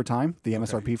fluctuations over time, the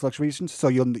MSRP fluctuations. So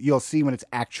you'll see when it's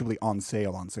actually on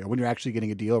sale, when you're actually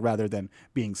getting a deal rather than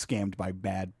being scammed by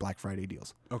bad Black Friday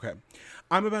deals. Okay.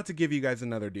 I'm about to give you guys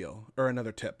another deal or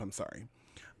another tip. I'm sorry.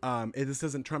 This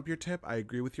doesn't trump your tip. I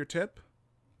agree with your tip.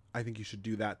 I think you should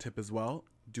do that tip as well.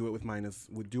 Do it with mine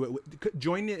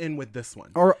join it in with this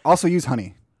one. Or also use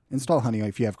Honey. Install Honey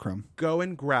if you have Chrome. Go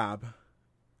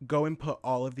and put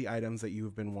all of the items that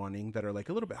you've been wanting that are like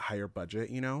a little bit higher budget,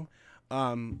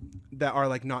 that are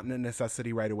like not a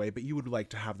necessity right away, but you would like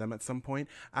to have them at some point.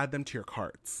 Add them to your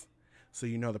carts. So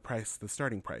you know the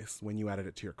starting price when you added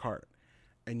it to your cart.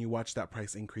 And you watch that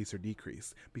price increase or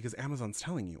decrease because Amazon's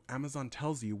telling you. Amazon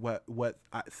tells you what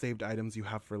saved items you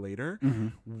have for later,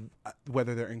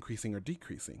 whether they're increasing or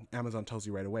decreasing. Amazon tells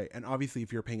you right away. And obviously,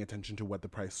 if you're paying attention to what the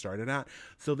price started at.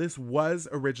 So this was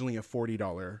originally a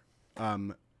 $40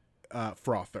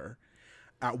 frother.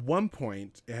 At one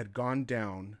point, it had gone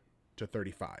down to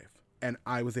 $35. And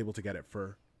I was able to get it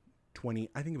for $20.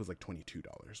 I think it was like $22.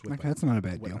 Okay, that's not a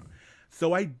bad deal.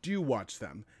 So I do watch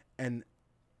them. And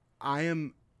I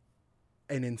am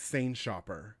an insane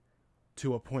shopper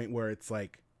to a point where it's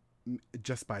like,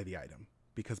 just buy the item.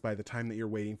 Because by the time that you're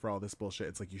waiting for all this bullshit,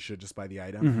 it's like you should just buy the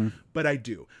item. Mm-hmm. But I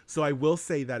do. So I will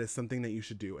say that is something that you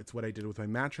should do. It's what I did with my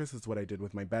mattress. It's what I did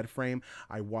with my bed frame.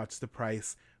 I watched the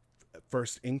price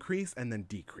first increase and then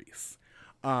decrease.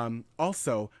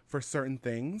 Also, for certain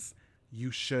things, you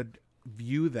should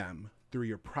view them through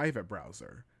your private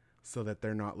browser, so that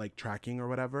they're not like tracking or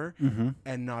whatever.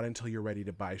 And not until you're ready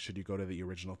to buy should you go to the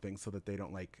original thing, so that they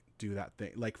don't like do that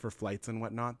thing. Like for flights and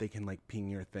whatnot, they can like ping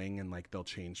your thing and like they'll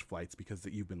change flights because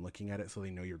you've been looking at it, so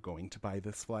they know you're going to buy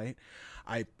this flight.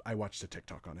 I watched a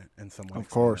TikTok on it and someone Of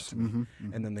explained course. that to me.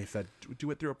 And then they said,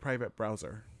 do it through a private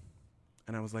browser.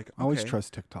 And I was like, okay. Always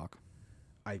trust TikTok.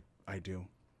 I do.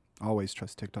 Always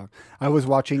trust TikTok. I was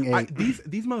watching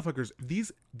these motherfuckers,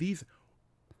 these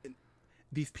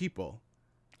people,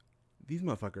 these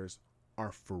motherfuckers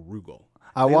are frugal.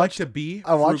 They like to be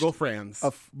frugal friends.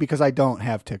 Because I don't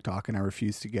have TikTok and I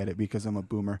refuse to get it because I'm a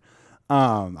boomer.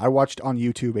 I watched on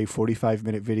YouTube a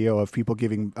 45-minute video of people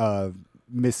giving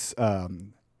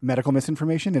medical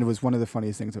misinformation, and it was one of the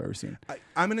funniest things I've ever seen.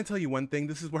 I'm going to tell you one thing.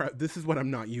 This is what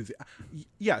I'm not using.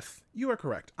 Yes, you are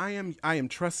correct. I am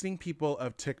trusting people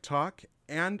of TikTok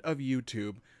and of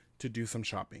YouTube to do some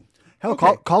shopping. Hell,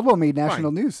 Okay. Caldwell made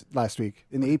national news last week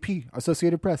in the AP,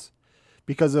 Associated Press,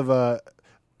 because of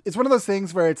it's one of those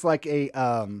things where it's like a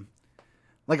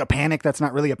panic that's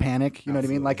not really a panic. You know what I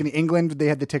mean? Like in England, they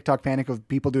had the TikTok panic of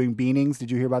people doing beanings. Did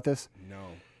you hear about this? No.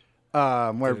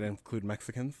 Where Did it include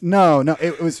Mexicans? No,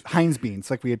 it was Heinz beans,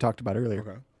 like we had talked about earlier.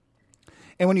 Okay.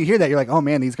 And when you hear that, you're like, oh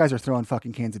man, these guys are throwing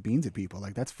fucking cans of beans at people.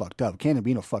 Like that's fucked up. A can of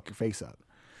bean will fuck your face up.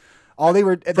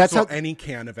 That's how any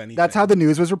can of anything. That's how the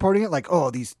news was reporting it. Like, oh,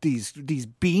 these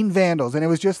bean vandals, and it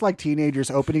was just like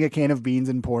teenagers opening a can of beans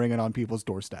and pouring it on people's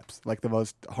doorsteps, like the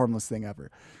most harmless thing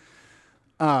ever.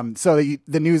 So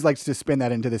the news likes to spin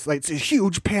that into this, like, it's a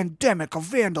huge pandemic of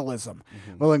vandalism.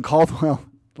 Mm-hmm. Well, in Caldwell,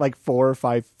 like 4 or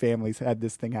 5 families had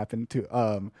this thing happen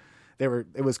to.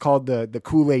 It was called the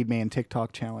Kool-Aid Man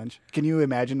TikTok challenge. Can you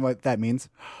imagine what that means?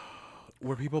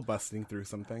 Were people busting through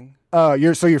something?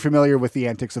 You're familiar with the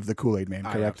antics of the Kool-Aid Man,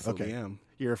 correct? I absolutely am.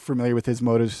 You're familiar with his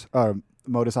modus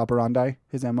operandi,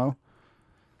 his MO?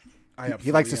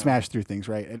 He likes to smash through things,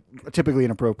 right? And typically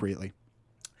inappropriately.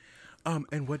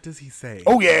 And what does he say?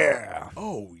 Oh yeah.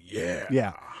 Oh yeah.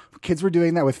 Yeah. Kids were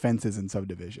doing that with fences in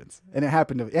subdivisions, and it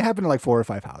happened to like 4 or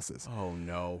 5 houses. Oh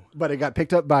no! But it got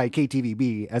picked up by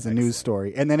KTVB as a news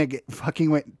story, and then it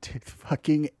went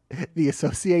to the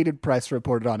Associated Press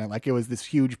reported on it like it was this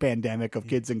huge pandemic of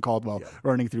kids in Caldwell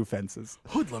running through fences.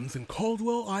 Hoodlums in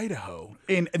Caldwell, Idaho.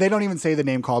 And they don't even say the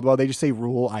name Caldwell; they just say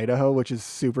rural Idaho, which is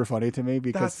super funny to me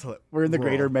because we're in the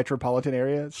greater metropolitan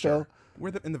area still. Sure.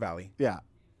 We're in the valley. Yeah.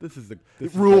 This is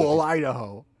rural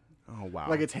Idaho. Oh wow!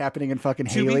 Like it's happening in fucking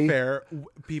To Haley. be fair,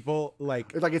 people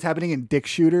like it's happening in Dick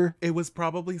Shooter. It was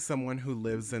probably someone who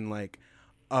lives in like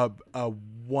a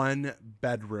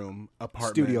 1-bedroom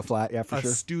apartment, Studio flat, yeah, for a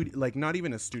sure. studio, like not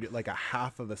even a studio, like a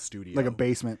half of a studio, Like a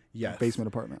basement. Yes. Basement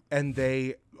apartment. And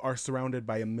they are surrounded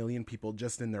by 1 million people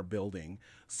just in their building.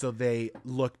 So they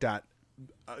looked at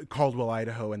Caldwell,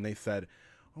 Idaho, and they said,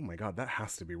 "Oh my God, that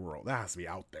has to be rural. That has to be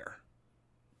out there."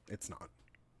 It's not.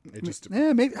 It just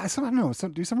Yeah, maybe. I don't know.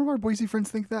 Do some of our Boise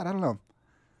friends think that? I don't know.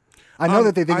 I know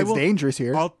that they think it's dangerous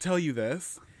here. I'll tell you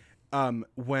this.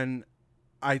 When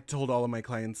I told all of my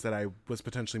clients that I was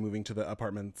potentially moving to the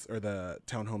apartments or the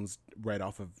townhomes right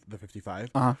off of the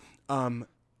 55,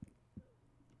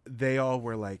 they all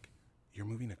were like, "You're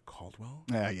moving to Caldwell?"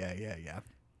 Yeah.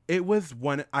 It was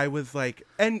one, I was like,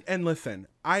 and listen,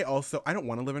 I don't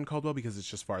want to live in Caldwell because it's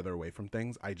just farther away from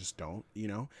things. I just don't,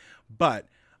 but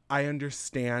I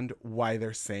understand why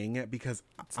they're saying it because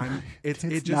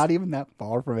it's not even that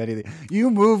far from anything.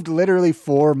 You moved literally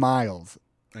 4 miles.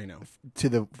 I know. To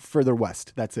the further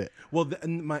west. That's it. Well,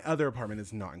 my other apartment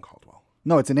is not in Caldwell.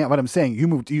 No, it's in what I'm saying.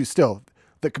 You still,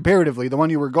 comparatively, the one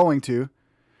you were going to,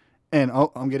 and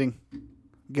I'm getting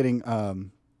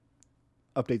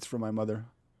updates from my mother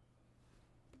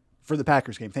for the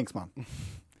Packers game. Thanks, Mom.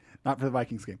 Not for the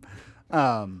Vikings game.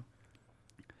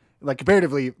 Like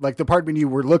comparatively, like the apartment you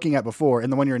were looking at before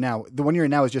and the one you're in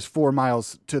now is just 4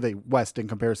 miles to the west in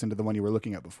comparison to the one you were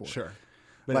looking at before. Sure.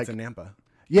 But it's in Nampa.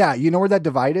 Yeah, you know where that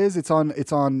divide is? It's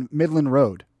on Midland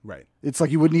Road. Right. It's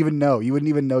like you wouldn't even know. You wouldn't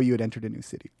even know you had entered a new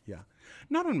city. Yeah.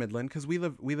 Not on Midland because we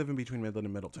live in between Midland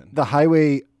and Middleton.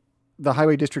 The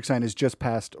highway district sign is just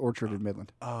past Orchard and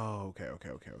Midland. Oh, okay.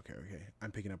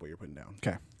 I'm picking up what you're putting down.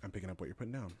 Okay. I'm picking up what you're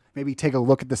putting down. Maybe take a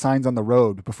look at the signs on the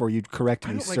road before you correct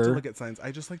me, sir. I don't like to look at signs.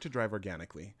 I just like to drive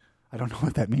organically. I don't know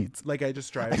what that means. Like I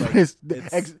just drive. Like,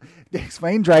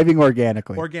 explain driving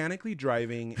organically. Organically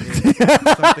driving is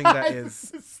something that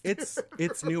is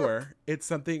it's newer. It's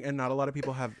something, and not a lot of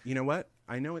people have. You know what?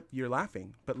 I know it, you're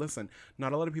laughing, but listen,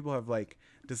 not a lot of people have like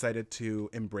decided to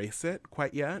embrace it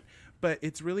quite yet. But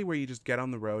it's really where you just get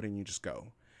on the road and you just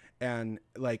go. And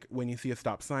like when you see a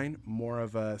stop sign, more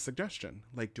of a suggestion.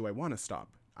 Like, do I want to stop?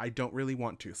 I don't really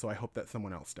want to, so I hope that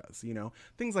someone else does,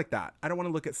 Things like that. I don't want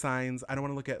to look at signs. I don't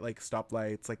want to look at like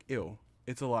stoplights. Like, ew,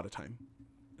 it's a lot of time.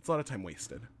 It's a lot of time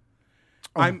wasted.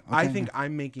 I think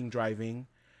I'm making driving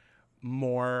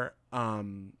more.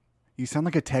 You sound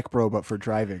like a tech bro, but for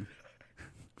driving.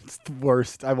 It's the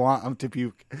worst. I want to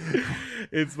puke.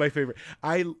 It's my favorite.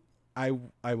 I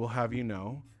will have you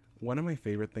know, one of my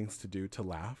favorite things to do to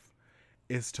laugh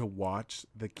is to watch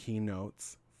the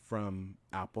keynotes from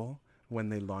Apple when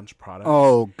they launch products.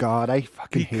 Oh, God. I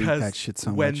fucking hate that shit so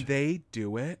much. When they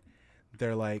do it,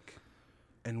 they're like,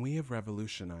 and we have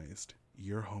revolutionized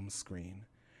your home screen.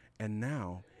 And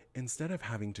now, instead of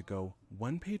having to go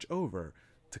one page over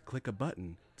to click a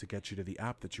button to get you to the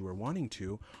app that you were wanting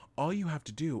to, all you have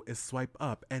to do is swipe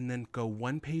up and then go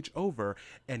one page over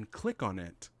and click on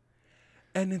it.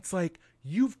 And it's like,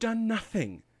 you've done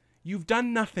nothing. You've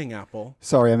done nothing, Apple.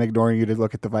 Sorry, I'm ignoring you to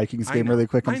look at the Vikings game really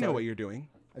quick. I know what you're doing.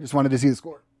 I just wanted to see the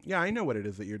score. Yeah, I know what it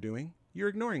is that you're doing. You're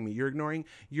ignoring me.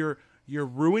 You're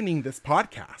ruining this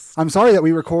podcast. I'm sorry that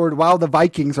we record while the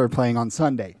Vikings are playing on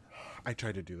Sunday. I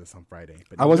tried to do this on Friday,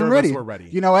 but I wasn't ready. Us were ready.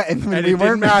 You know what? And we it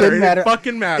didn't matter. It didn't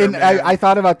fucking matter. And I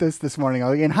thought about this morning.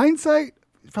 In hindsight,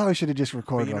 probably should have just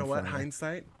recorded. But you know what? Friday.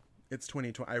 Hindsight, it's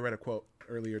 2020. I read a quote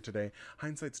earlier today.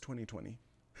 Hindsight's 2020.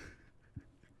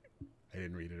 I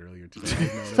didn't read it earlier today.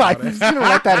 I'm just gonna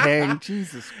let that hang.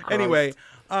 Jesus Christ. Anyway,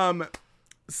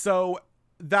 so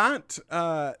that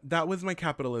was my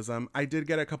capitalism. I did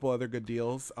get a couple other good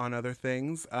deals on other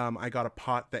things. I got a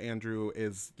pot that Andrew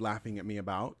is laughing at me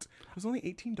about. It was only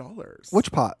 $18. Which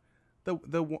pot? The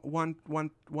one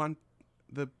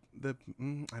the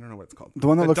I don't know what it's called. The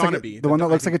one that looks Donaby, like the one that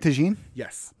looks like a tagine?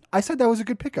 Yes. I said that was a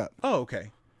good pickup. Oh,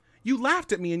 okay. You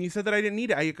laughed at me and you said that I didn't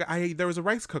need it. There was a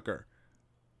rice cooker.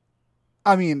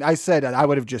 I mean, I said I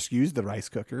would have just used the rice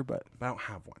cooker, but I don't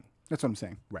have one. That's what I'm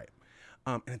saying. Right.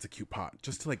 And it's a cute pot,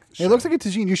 just to like. It looks like a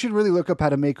tagine. You should really look up how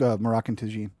to make a Moroccan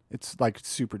tagine. It's like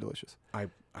super delicious. I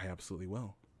absolutely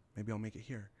will. Maybe I'll make it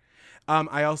here. I'm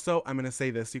going to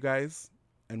say this, you guys,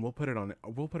 and we'll put it on the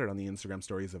Instagram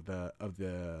stories of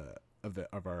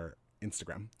our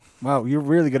Instagram. Wow, you're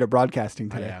really good at broadcasting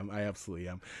today. I am. I absolutely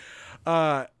am.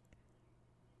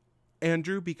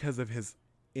 Andrew, because of his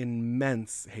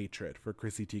immense hatred for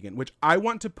Chrissy Teigen, which I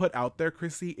want to put out there,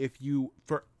 Chrissy, if you,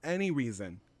 for any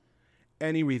reason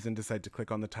decide to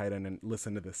click on the Titan and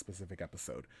listen to this specific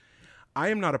episode, I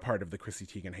am not a part of the Chrissy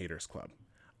Teigen Haters Club.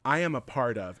 I am a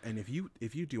part of, and if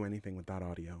you do anything with that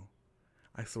audio,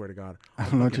 I swear to God. I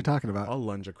don't know what you're talking about. I'll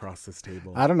lunge across this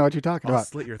table. I don't know what you're talking I'll about.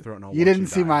 slit your throat and I'll You watch didn't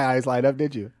see die. my eyes light up,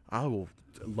 did you? I will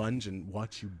lunge and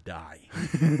watch you die.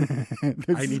 This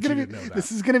I is need gonna you be, to know that.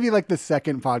 This is going to be like the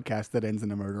second podcast that ends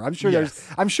in a murder. I'm sure Yes.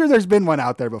 there's been one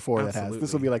out there before that has. This will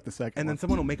Absolutely. be like the second And one. then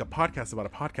someone will make a podcast about a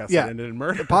podcast Yeah. that ended in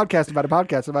murder. A podcast about a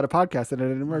podcast about a podcast that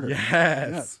ended in a murder.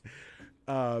 Yes.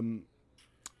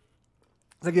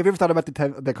 It's like, have you ever thought about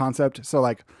the concept? So,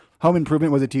 like, Home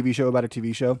Improvement was a TV show about a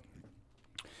TV show,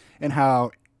 and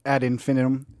how ad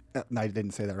infinitum. No, I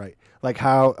didn't say that right. Like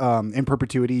how in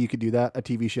perpetuity you could do that. A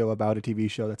TV show about a TV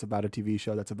show that's about a TV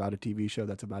show that's about a TV show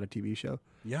that's about a TV show.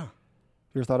 Yeah.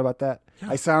 You ever thought about that? Yeah.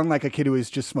 I sound like a kid who has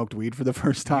just smoked weed for the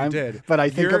first time. You did. But I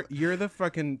think you're the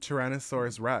fucking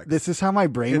Tyrannosaurus Rex. this is how my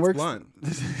brain Hits works. blunt.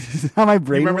 This is how my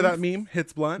brain You remember works. that meme?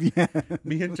 Hits blunt? Yeah.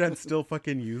 Me and Jen still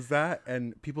fucking use that,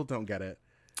 and people don't get it.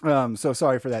 So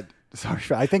sorry for that.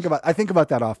 I think about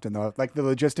that often though, like the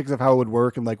logistics of how it would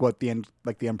work and like what the end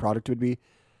product would be,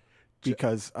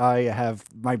 because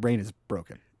my brain is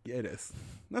broken. It is.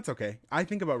 That's okay. I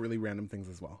think about really random things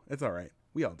as well. It's all right.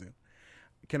 We all do.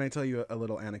 Can I tell you a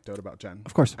little anecdote about Jen?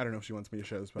 Of course. I don't know if she wants me to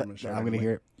share this, but I'm going to share it. I'm going to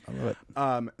anyway. hear it. I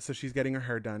love it. So she's getting her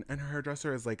hair done, and her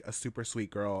hairdresser is like a super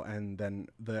sweet girl, and then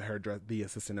the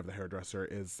assistant of the hairdresser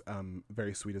is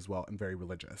very sweet as well and very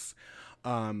religious.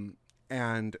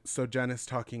 And so Jen is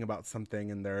talking about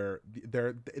something, and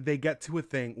they get to a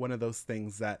thing, one of those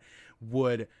things that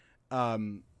would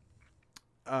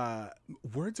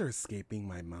words are escaping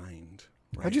my mind.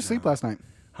 Right How'd you sleep now. last night?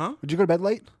 Huh? Did you go to bed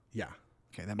late? Yeah,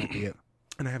 Okay, that might be it.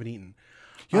 and I haven't eaten.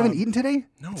 You haven't eaten today?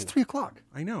 no. It's 3:00.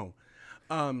 I know.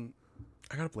 I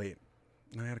got up late,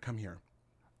 and I had to come here.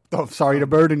 Oh, sorry to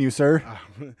burden you, sir.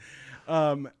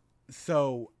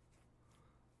 So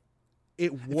it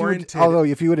If you would- warranted. although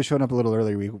if you would have shown up a little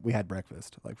earlier, we had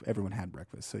breakfast. Like everyone had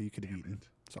breakfast, so you could have eaten.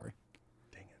 Sorry.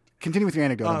 Dang it. Continue with your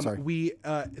anecdote. I'm sorry.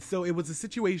 So it was a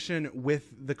situation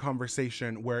with the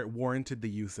conversation where it warranted the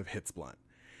use of Hits Blunt,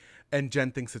 and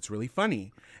Jen thinks it's really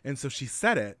funny, and so she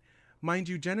said it. Mind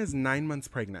you, Jen is 9 months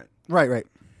pregnant, Right.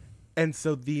 and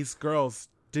so these girls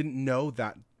didn't know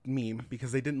that meme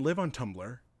because they didn't live on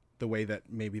Tumblr the way that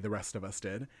maybe the rest of us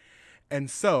did, and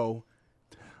so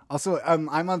Also,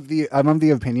 I'm of the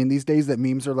opinion these days that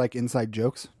memes are like inside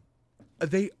jokes.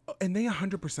 they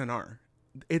 100% are.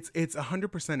 It's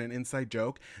 100% an inside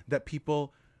joke that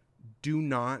people do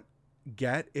not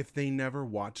get if they never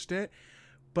watched it.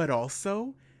 But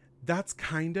also, that's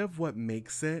kind of what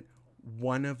makes it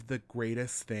one of the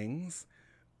greatest things,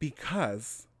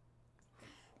 because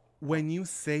when you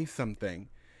say something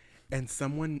and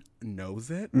someone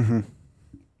knows it,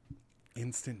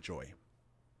 instant joy.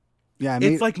 Yeah, I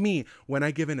mean, It's like me when I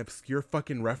give an obscure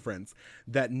fucking reference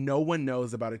that no one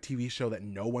knows about a TV show that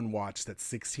no one watched that's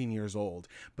 16 years old,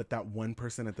 but that one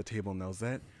person at the table knows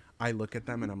it. I look at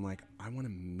them and I'm like, I want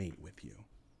to mate with you.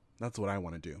 That's what I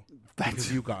want to do.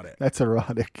 Because you got it. that's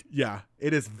erotic. Yeah,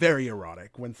 it is very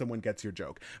erotic when someone gets your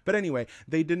joke. But anyway,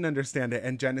 they didn't understand it.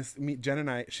 And Jen and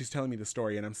I, she's telling me the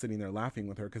story and I'm sitting there laughing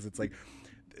with her because it's like,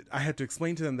 I had to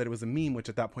explain to them that it was a meme, which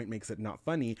at that point makes it not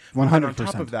funny. 100%. And on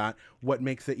top of that, what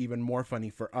makes it even more funny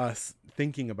for us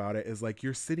thinking about it is like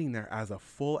you're sitting there as a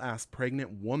full-ass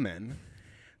pregnant woman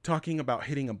talking about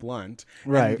hitting a blunt.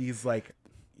 Right. And these like,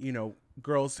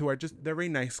 girls who are they're very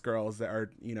nice girls that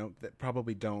are, that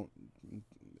probably don't,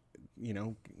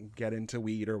 get into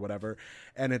weed or whatever.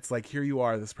 And it's like, here you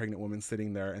are, this pregnant woman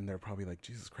sitting there, and they're probably like,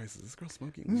 Jesus Christ, is this girl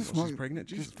smoking? She's pregnant?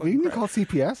 Jesus Will you fucking call Christ.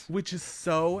 CPS? Which is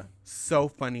so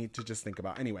funny to just think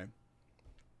about. Anyway,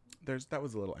 that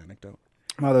was a little anecdote.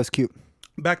 Oh, that was cute.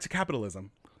 Back to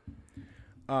capitalism.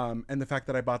 And the fact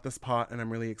that I bought this pot and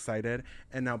I'm really excited.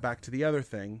 And now back to the other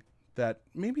thing that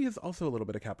maybe is also a little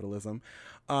bit of capitalism.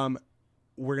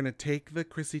 We're going to take the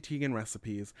Chrissy Teigen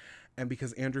recipes, and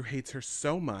because Andrew hates her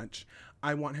so much,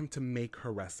 I want him to make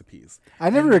her recipes. I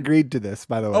never agreed to this,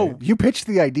 by the way. Oh. You pitched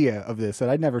the idea of this,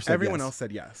 and I never said Everyone yes. else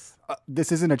said yes.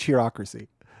 This isn't a cheerocracy.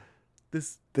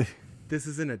 This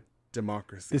isn't a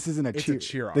democracy. This isn't a It's cheer. a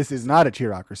cheerocracy. This is not a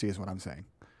cheerocracy, is what I'm saying.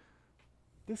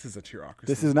 This is a cheerocracy.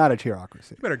 This is not a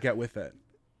cheerocracy. You better get with it.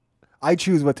 I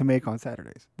choose what to make on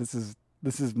Saturdays. This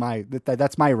is my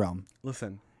that's my realm.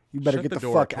 Listen. You better shut get the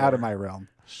door, fuck out of Tor. my realm.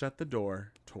 Shut the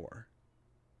door, Tor.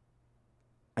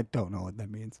 I don't know what that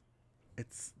means.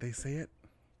 They say it.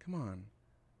 Come on.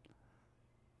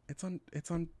 It's on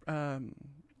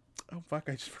oh fuck,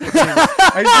 I just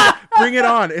Bring It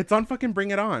On. It's on fucking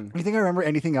Bring It On. Do you think I remember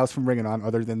anything else from Bring It On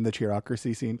other than the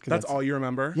cheerocracy scene? 'Cause That's all you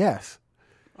remember? Yes.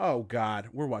 Oh God,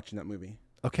 we're watching that movie.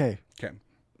 Okay. Okay.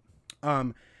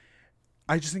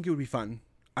 I just think it would be fun.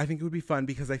 I think it would be fun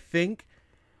because I think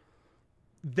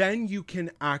then you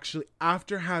can actually,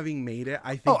 after having made it,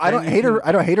 I think. Oh, I don't hate her.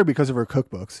 I don't hate her because of her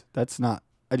cookbooks. That's not.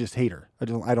 I just hate her. I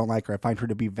don't like her. I find her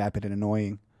to be vapid and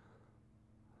annoying.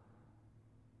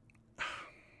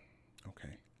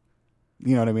 Okay.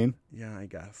 You know what I mean? Yeah, I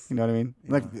guess. You know what I mean?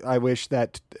 Yeah. Like, I wish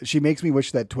that she makes me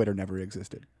wish that Twitter never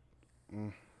existed.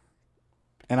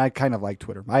 And I kind of like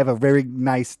Twitter. I have a very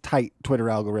nice, tight Twitter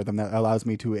algorithm that allows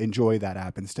me to enjoy that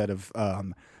app instead of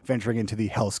venturing into the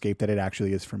hellscape that it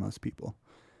actually is for most people.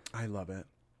 I love it.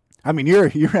 I mean, your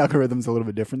algorithm's a little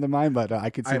bit different than mine, but I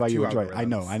can see have why you two enjoy it. I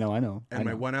know. And I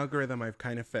my know. one algorithm I've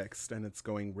kind of fixed, and it's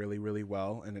going really, really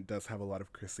well. And it does have a lot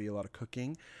of Chrissy, a lot of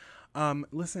cooking.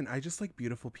 Listen, I just like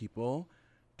beautiful people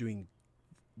doing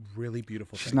really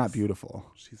beautiful things. She's not beautiful.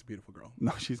 She's a beautiful girl.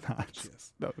 No, she's not. She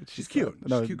is. No, She's cute.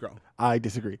 No, She's a cute girl. I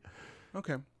disagree.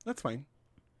 Okay, that's fine.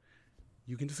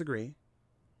 You can disagree.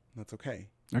 That's okay.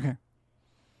 Okay.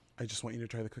 I just want you to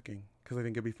try the cooking because I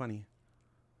think it'd be funny.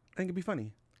 I think it'd be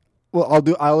funny. Well,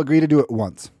 I'll agree to do it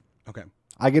once. Okay.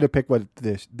 I get to pick what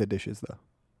the dish is, though.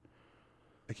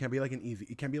 It can't be like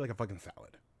it can't be like a fucking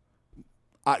salad.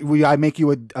 I make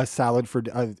you a salad for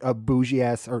a bougie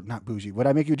ass, or not bougie. Would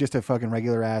I make you just a fucking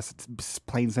regular ass,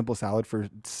 plain simple salad for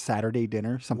Saturday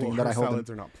dinner? Something Well, that her I hold salads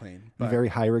in are not plain. But very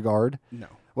high regard. no.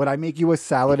 Would I make you a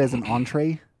salad as an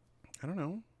entree? I don't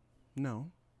know. No.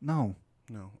 No.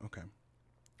 Okay.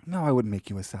 No, I wouldn't make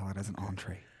you a salad as an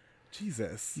entree.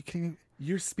 Jesus. You can't.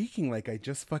 You're speaking like I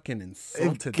just fucking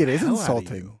insulted It the is hell out of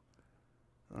insulting. you.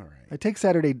 All right. I take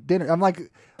Saturday dinner. I'm like,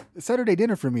 Saturday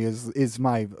dinner for me is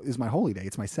my holy day.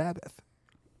 It's my Sabbath.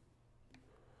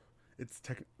 It's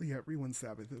technically everyone's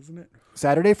Sabbath, isn't it?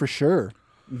 Saturday for sure.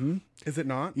 Is it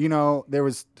not? You know, there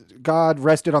was God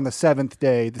rested on the seventh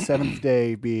day. The seventh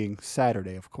day being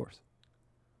Saturday, of course.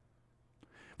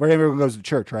 Where everyone goes to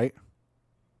church, right?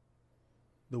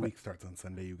 The week starts on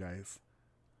Sunday, you guys.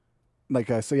 Like,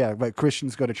 so yeah, but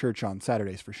Christians go to church on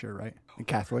Saturdays for sure, right? And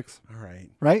Catholics, All right.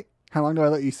 right? How long do I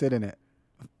let you sit in it?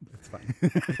 It's fine.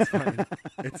 It's fine.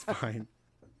 It's fine.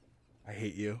 I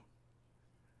hate you.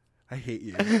 I hate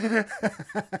you.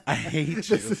 I hate you.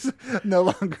 This is no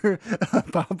longer a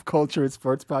pop culture and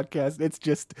sports podcast. It's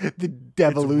just the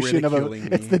devolution of ridiculing me.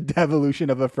 it's the devolution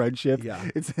of a friendship. Yeah.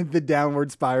 It's the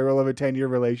downward spiral of a 10-year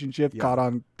relationship Yeah. caught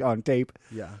on tape.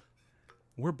 Yeah.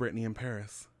 We're Brittany in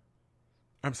Paris.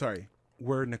 I'm sorry.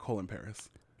 We're Nicole in Paris.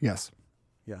 Yes.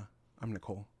 Yeah. I'm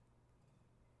Nicole.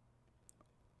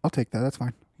 I'll take that. That's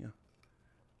fine.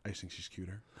 I just think she's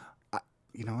cuter.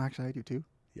 Actually, I do too.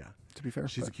 Yeah. To be fair,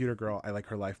 She's a but cuter girl. I like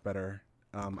her life better.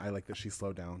 I like that she's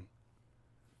slowed down.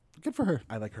 good for her.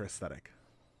 I like her aesthetic.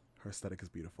 Her aesthetic is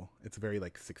beautiful. It's very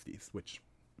like 60s, which,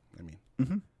 I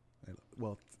mean,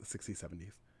 well, 60s,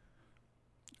 70s.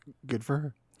 Good for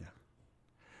her.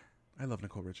 I love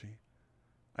Nicole Richie.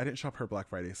 I didn't shop her Black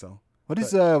Friday sale. What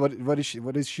is what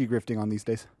is she grifting on these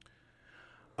days?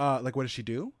 Like, what does she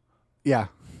do? Yeah,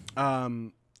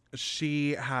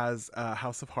 She has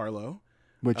House of Harlow.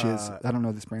 which is I don't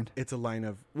know this brand. It's a line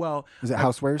of Is it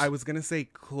housewares? I was gonna say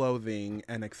clothing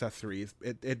and accessories.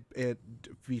 It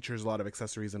features a lot of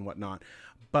accessories and whatnot,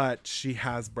 but she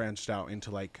has branched out into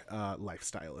like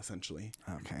lifestyle essentially.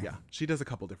 Okay. Yeah, she does a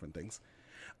couple different things,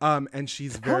 and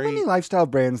she's very How many lifestyle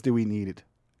brands do we need?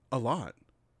 a lot.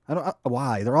 I don't.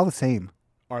 Why? They're all the same.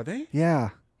 Are they? Yeah.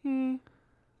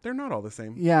 They're not all the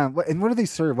same. Yeah. And what do they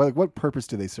serve? What purpose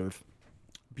do they serve?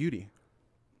 Beauty.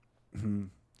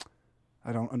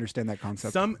 I don't understand that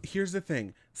concept. Here's the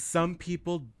thing. Some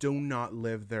people do not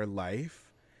live their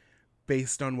life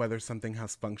based on whether something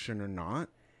has function or not.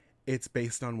 It's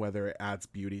based on whether it adds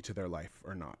beauty to their life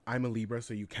or not. I'm a Libra,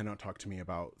 so you cannot talk to me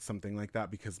about something like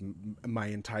that because my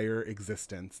entire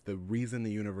existence, the reason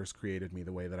the universe created me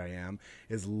the way that I am,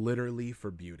 is literally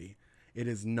for beauty. It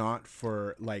is not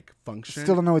for like function.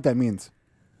 Still don't know what that means.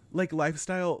 Like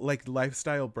lifestyle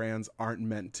brands aren't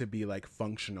meant to be like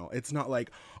functional. It's not like,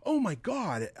 oh my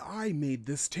God, I made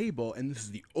this table and this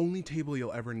is the only table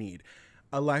you'll ever need.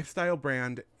 A lifestyle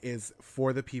brand is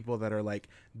for the people that are like,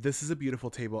 this is a beautiful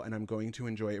table and I'm going to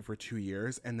enjoy it for 2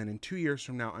 years. And then in 2 years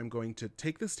from now, I'm going to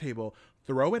take this table,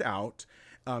 throw it out,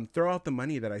 throw out the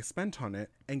money that I spent on it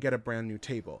and get a brand new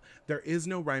table. There is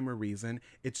no rhyme or reason.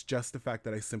 It's just the fact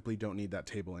that I simply don't need that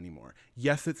table anymore.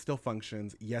 Yes, it still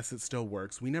functions. Yes, it still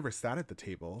works. We never sat at the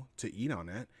table to eat on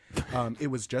it. It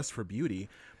was just for beauty,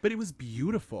 but it was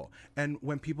beautiful. And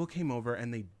when people came over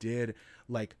and they did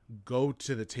like go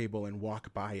to the table and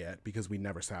walk by it because we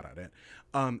never sat at it,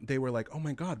 they were like, oh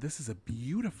my God, this is a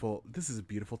beautiful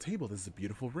table. This is a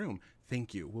beautiful room.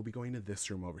 Thank you. We'll be going to this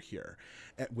room over here,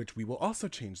 at which we will also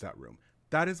change that room.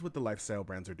 That is what the lifestyle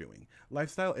brands are doing.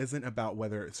 Lifestyle isn't about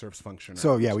whether it serves function.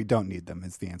 So yeah, we don't need them.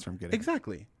 Is the answer I'm getting.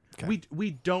 Exactly. Okay.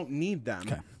 We don't need them.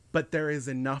 Okay. But there is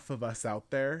enough of us out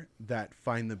there that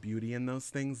find the beauty in those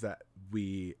things that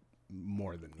we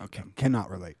more than need them. Cannot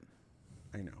relate.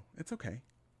 I know. It's okay.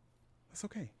 It's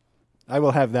okay. I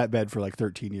will have that bed for like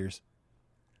 13 years.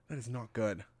 That is not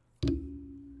good.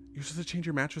 You're supposed to change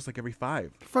your mattress like every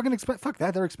 5. Fucking fuck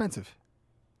that. They're expensive.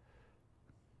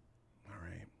 All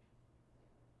right.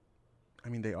 I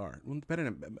mean, they are. Well, bed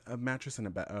in a mattress in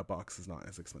a box is not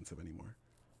as expensive anymore.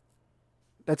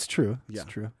 That's true. Yeah.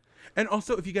 That's true. And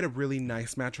also, if you get a really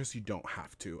nice mattress, you don't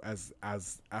have to as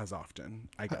often.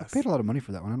 I guess. I paid a lot of money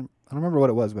for that one. I don't remember what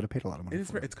it was, but I paid a lot of money. It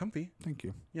is. for it. It's comfy. Thank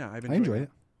you. Yeah, I enjoy it.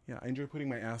 Yeah, I enjoy putting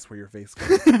my ass where your face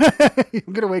goes.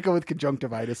 I'm gonna wake up with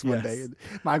conjunctivitis one day.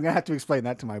 I'm gonna have to explain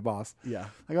that to my boss. Yeah.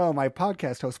 Like, oh, my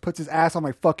podcast host puts his ass on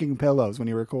my fucking pillows when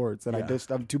he records, and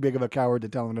I'm too big of a coward to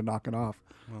tell him to knock it off.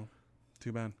 Well,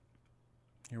 too bad.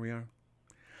 Here we are.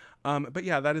 But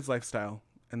yeah, that is lifestyle,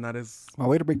 and that is. Well,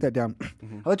 way to break that down.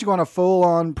 I'll let you go on a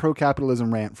full-on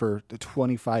pro-capitalism rant for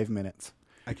 25 minutes.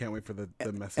 I can't wait for the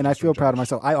message. And I feel proud of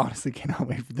myself. I honestly cannot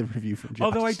wait for the review from Josh.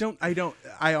 Although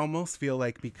I almost feel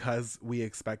like because we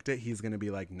expect it, he's going to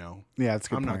be like, no. Yeah, that's a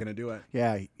good I'm point. not going to do it.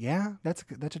 Yeah, that's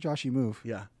a Joshy move.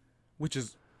 Yeah, which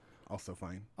is also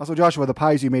fine. Also, Joshua, the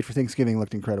pies you made for Thanksgiving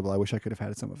looked incredible. I wish I could have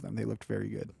had some of them. They looked very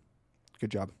good. Good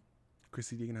job.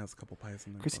 Chrissy Teigen has a couple pies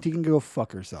in there. Chrissy Teigen go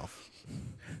fuck herself.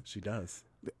 She does.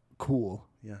 Cool.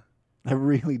 Yeah. I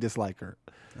really dislike her.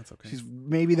 That's okay. She's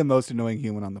maybe the most annoying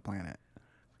human on the planet.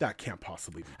 That can't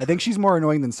possibly be true. I think she's more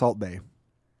annoying than Salt Bae.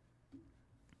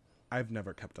 I've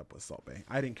never kept up with Salt Bae.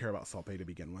 I didn't care about Salt Bae to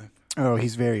begin with. Oh,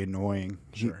 he's very annoying.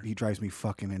 Sure. He drives me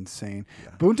fucking insane.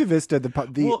 Yeah. Bunta Vista,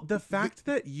 the fact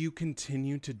that you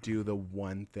continue to do the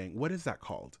one thing, what is that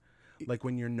called? Like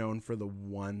when you're known for the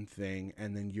one thing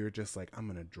and then you're just like, I'm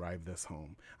going to drive this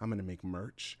home. I'm going to make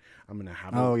merch. I'm going to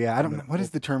have I don't know. What is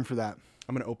the term for that?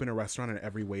 I'm going to open a restaurant and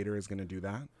every waiter is going to do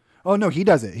that. Oh, no, he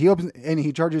does it. He opens and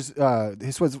he charges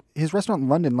his restaurant in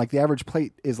London, like the average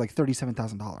plate is like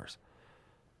 $37,000.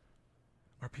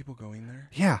 Are people going there?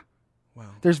 Yeah.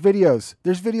 Wow. There's videos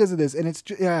of this, and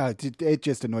it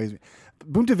just annoys me.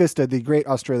 Bunta Vista, the great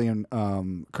Australian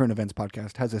current events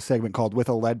podcast, has a segment called With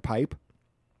a Lead Pipe,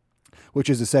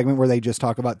 which is a segment where they just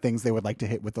talk about things they would like to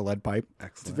hit with the lead pipe.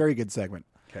 Excellent. It's a very good segment.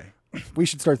 Okay. We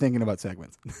should start thinking about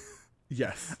segments.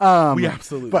 Yes. We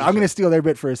absolutely But I'm should. going to steal their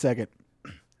bit for a second.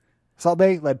 Salt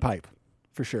Bae, lead pipe,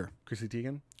 for sure. Chrissy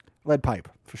Teigen? Lead pipe,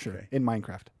 for sure. Okay. In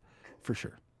Minecraft, for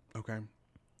sure. Okay.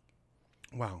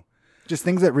 Wow. Just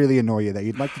things that really annoy you that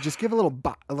you'd like to just give a little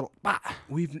bah.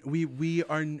 We've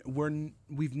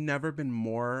never been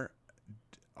more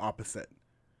opposite,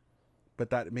 but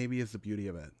that maybe is the beauty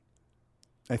of it.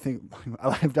 I think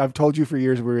I've told you for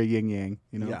years we're a yin yang,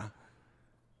 you know? Yeah.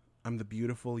 I'm the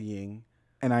beautiful yin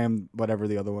And I am whatever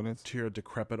the other one is. to your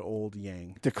decrepit old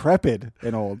yang. Decrepit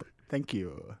and old. Thank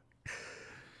you.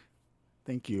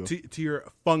 Thank you. To your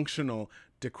functional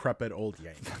decrepit old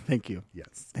yang. Thank you.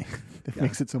 Yes. That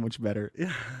makes it so much better.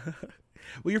 Yeah.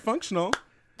 Well, you're functional.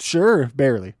 Sure,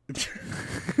 barely.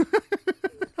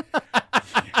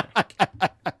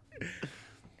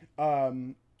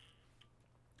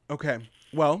 Okay.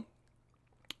 Well,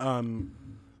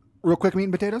 Real quick, meat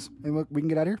and potatoes, and we can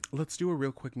get out of here. let's do a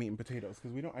real quick meat and potatoes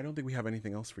because I don't think we have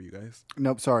anything else for you guys.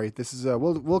 Nope, sorry. This is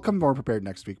we'll come more prepared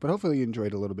next week, but hopefully you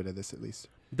enjoyed a little bit of this at least.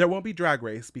 There won't be Drag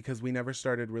Race because we never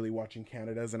started really watching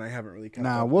Canada's, and I haven't really kept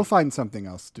Nah, up. we'll find something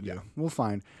else to do. Yeah. We'll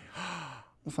find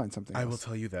something else. I will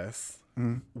tell you this.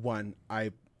 One,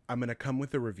 I'm gonna come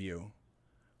with a review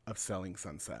of Selling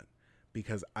Sunset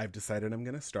because I've decided I'm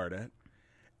gonna start it.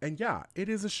 And yeah, it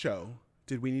is a show.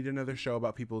 Did we need another show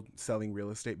about people selling real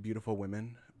estate? Beautiful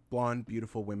women, blonde,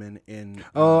 beautiful women in.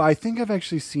 Oh, I think I've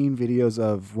actually seen videos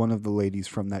of one of the ladies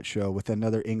from that show with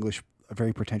another a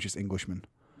very pretentious Englishman.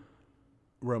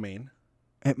 Romaine.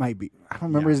 It might be. I don't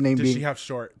remember his name Does being. she have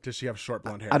short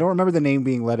blonde hair? I don't remember the name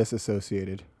being lettuce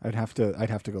associated. I'd have to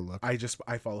go look. I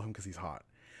follow him because he's hot.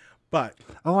 But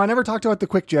Oh, I never talked about the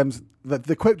Quick Gems,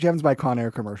 the Quick Gems by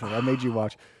Conair commercial. I made you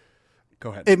watch. go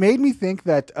ahead. It made me think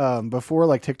that before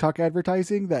like TikTok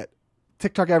advertising, that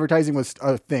TikTok advertising was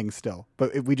a thing still,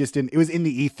 but we just didn't. It was in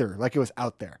the ether, like it was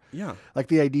out there. Yeah. Like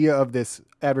the idea of this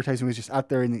advertising was just out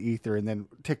there in the ether, and then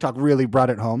TikTok really brought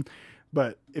it home.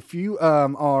 But if you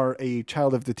are a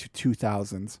child of the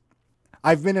 2000s,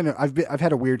 I've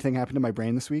had a weird thing happen to my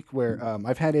brain this week where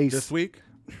I've had a This week?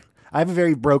 I have a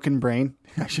very broken brain.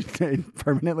 I should say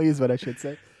permanently is what I should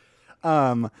say.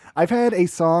 I've had a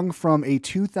song from a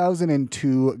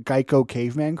 2002 Geico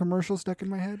Caveman commercial stuck in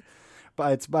my head.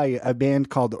 by a band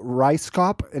called Rice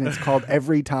Cop, and it's called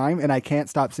Every Time, and I can't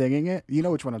stop singing it. You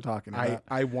know which one I'm talking about.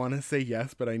 I want to say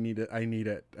yes, but I need it. I need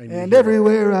it. And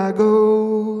everywhere I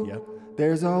go, Yep.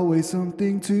 there's always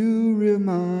something to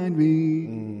remind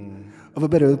me of a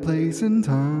better place and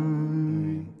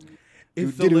time.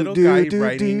 Is the little guy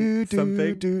writing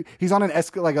something? He's on an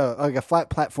like a flat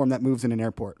platform that moves in an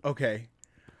airport. Okay.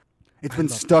 It's been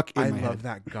stuck in my I head. love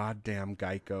that goddamn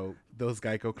Geico. Those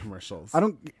Geico commercials. I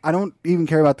don't even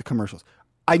care about the commercials.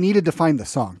 I needed to find the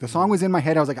song. The song was in my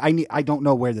head. I was like, I don't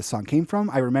know where this song came from.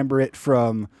 I remember it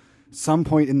from some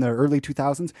point in the early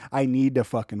 2000s. I need to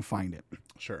fucking find it.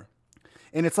 Sure.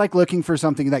 And it's like looking for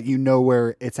something that you know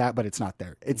where it's at, but it's not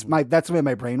there. It's that's the way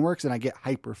my brain works, and I get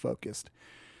hyper focused.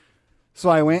 So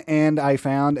I went and I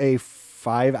found a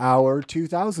 5-hour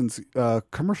 2000s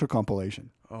commercial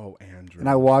compilation. Oh, Andrew. And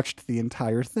I watched the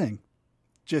entire thing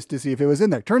just to see if it was in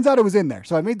there. Turns out it was in there,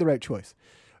 so I made the right choice.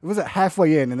 It was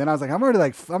halfway in, and then I was like, I'm already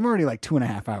like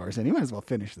 2.5 hours in. You might as well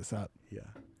finish this up. Yeah.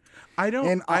 I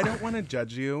don't want to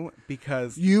judge you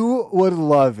because you would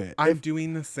love it. I'm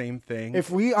doing the same thing. If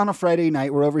we on a Friday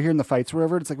night we're over here and the fights were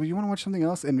over, it's like, well, you want to watch something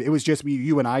else? And it was just me,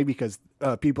 you and I, because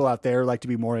people out there like to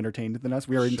be more entertained than us.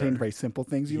 We are entertained by simple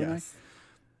things, you and I.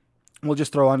 We'll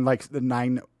just throw on like the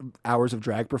 9 hours of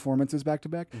drag performances back to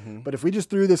back. But if we just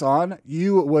threw this on,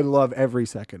 you would love every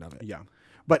second of it. Yeah.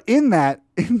 But in that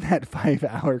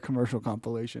 5-hour commercial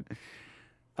compilation,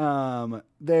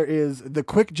 there is the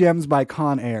Quick Gems by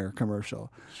Conair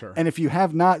commercial. Sure. And if you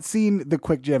have not seen the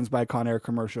Quick Gems by Conair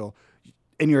commercial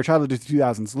and you're a child of the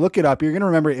 2000s, look it up. You're going to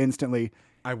remember it instantly.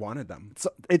 I wanted them.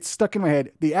 It's stuck in my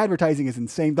head. The advertising is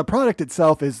insane. The product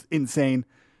itself is insane.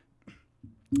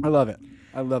 I love it.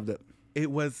 I loved it. It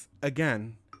was,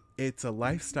 again, it's a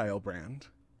lifestyle brand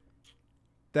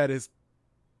that is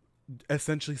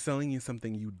essentially selling you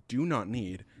something you do not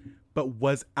need, but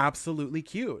was absolutely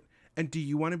cute. And do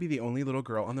you want to be the only little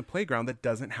girl on the playground that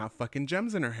doesn't have fucking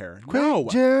gems in her hair? No.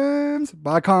 Quick Gems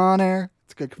by Conair.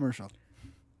 It's a good commercial.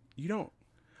 You don't.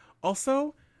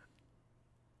 Also,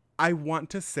 I want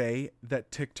to say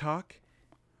that TikTok,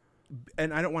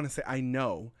 and I don't want to say I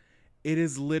know, it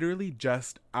is literally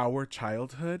just our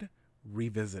childhood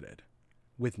revisited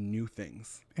with new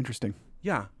things. Interesting.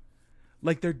 Yeah.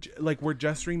 We're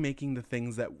just remaking the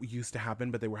things that used to happen,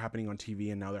 but they were happening on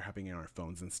TV, and now they're happening on our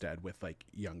phones instead with like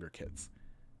younger kids.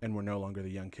 And we're no longer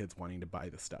the young kids wanting to buy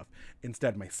the stuff.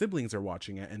 Instead, my siblings are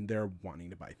watching it and they're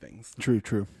wanting to buy things.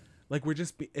 True. Like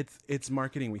it's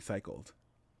marketing recycled.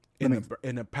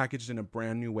 Packaged in a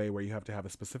brand new way where you have to have a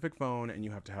specific phone and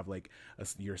you have to have like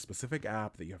your specific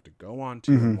app that you have to go on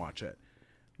to and watch it,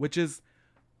 which is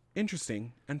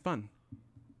interesting and fun.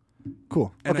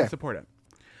 Cool. And okay. I support it.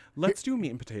 Let's do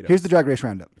meat and potatoes. Here's the Drag Race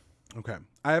Roundup. Okay.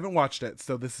 I haven't watched it,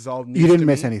 so this is all news You didn't to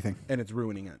miss me, anything. and it's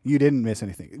ruining it. You didn't miss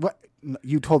anything. What?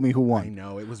 You told me who won. I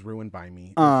know. It was ruined by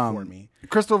me. For me.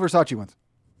 Crystal Versace wins.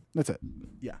 That's it.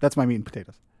 Yeah. That's my meat and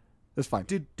potatoes. That's fine.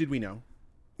 Did we know?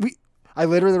 I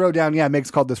literally wrote down, yeah,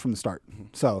 Meg's called this from the start.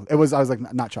 So I was like,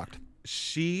 not shocked.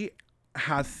 She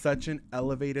has such an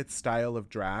elevated style of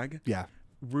drag. Yeah.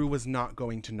 Rue was not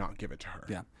going to not give it to her.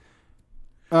 Yeah.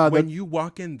 When you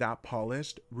walk in that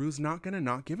polished, Rue's not going to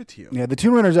not give it to you. Yeah, the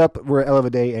two runners up were Ella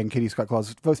Day and Kitty Scott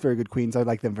Claus. Both very good queens. I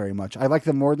like them very much. I like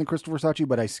them more than Crystal Versace,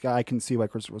 but I can see why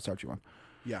Crystal Versace won.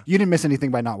 Yeah. You didn't miss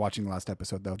anything by not watching the last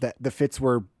episode, though. The fits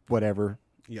were whatever.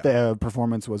 Yeah. The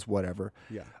performance was whatever.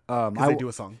 Yeah. Because they do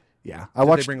a song. Yeah. Did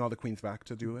they bring all the queens back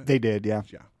to do it? They did, yeah.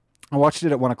 Yeah. I watched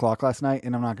it at 1 o'clock last night,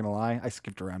 and I'm not going to lie. I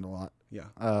skipped around a lot. Yeah.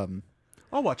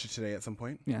 I'll watch it today at some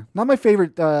point. Yeah. Not my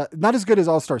favorite. Not as good as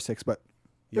All-Star 6, but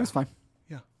it was fine.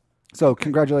 Yeah. So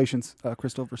congratulations,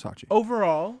 Crystal Versace.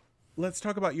 Overall, let's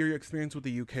talk about your experience with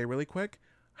the UK really quick.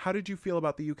 How did you feel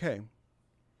about the UK?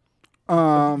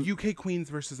 UK queens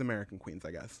versus American queens,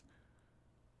 I guess.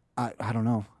 I don't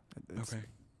know. Okay.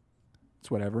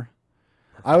 It's whatever.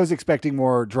 I was expecting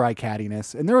more dry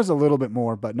cattiness, and there was a little bit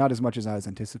more, but not as much as I was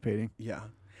anticipating. Yeah.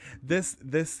 This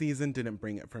season didn't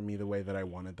bring it for me the way that I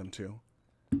wanted them to.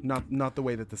 Not the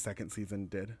way that the second season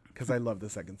did, because I love the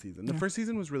second season. The first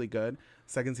season was really good.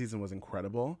 Second season was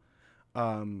incredible.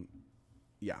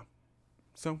 Yeah.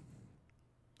 So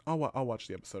I'll watch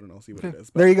the episode and I'll see what it is.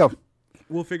 But there you go.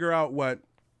 We'll figure out what.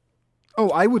 Oh,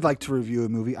 I would like to review a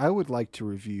movie. I would like to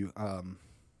review.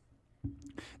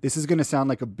 This is going to sound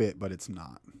like a bit, but it's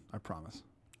not. I promise.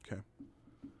 Okay.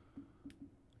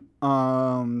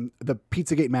 The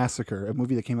Pizzagate Massacre, a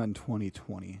movie that came out in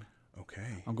 2020.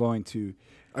 Okay. I'm going to.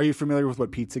 Are you familiar with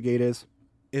what Pizzagate is?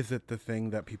 Is it the thing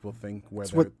that people think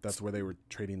that's where they were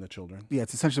trading the children? Yeah,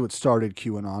 it's essentially what started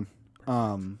QAnon.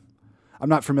 I'm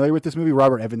not familiar with this movie.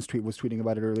 Robert Evans was tweeting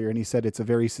about it earlier, and he said it's a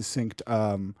very succinct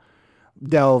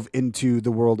delve into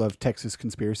the world of Texas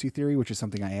conspiracy theory, which is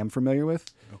something I am familiar with.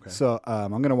 Okay. So I'm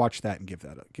going to watch that and give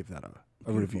that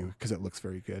a review because it looks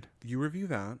very good. You review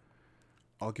that.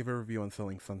 I'll give a review on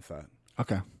Selling Sunset.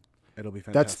 Okay. It'll be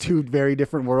fantastic. That's two very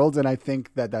different worlds, and I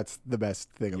think that that's the best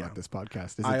thing about Yeah. this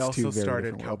podcast. Is I it's also two very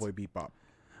started different worlds. Cowboy Bebop.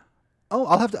 Oh,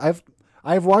 I'll have to.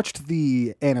 I've watched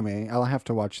the anime. I'll have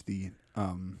to watch the.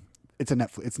 It's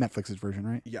Netflix's version,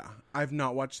 right? Yeah. I've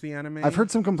not watched the anime. I've heard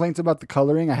some complaints about the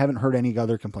coloring. I haven't heard any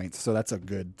other complaints, so that's a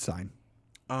good sign.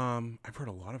 I've heard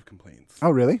a lot of complaints. Oh,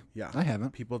 really? Yeah. I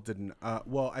haven't. People didn't.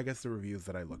 Well, I guess the reviews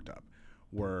that I looked up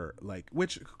were like,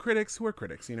 which critics who are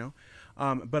critics, you know?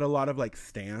 But a lot of like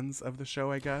stans of the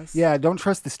show, I guess. Yeah, don't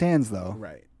trust the stands though.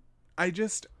 Right.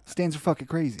 Stands are fucking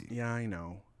crazy. Yeah, I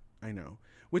know.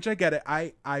 Which I get it.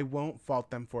 I won't fault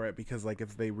them for it because like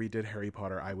if they redid Harry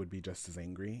Potter, I would be just as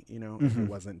angry, you know, if it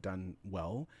wasn't done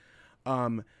well.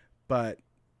 But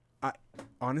I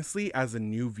honestly, as a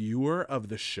new viewer of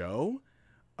the show,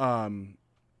 I'm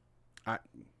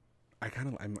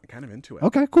kind of into it.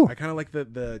 Okay, cool. I kind of like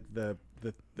the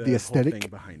aesthetic whole thing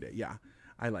behind it. Yeah,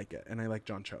 I like it, and I like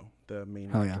John Cho, the main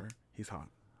Hell actor. yeah. He's hot.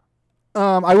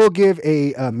 I will give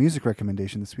a music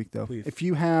recommendation this week, though. Please. If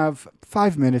you have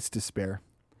 5 minutes to spare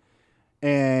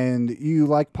and you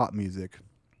like pop music,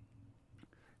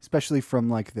 especially from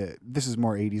like this is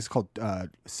more 80s, called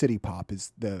city pop,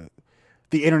 is the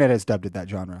internet has dubbed it that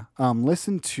genre.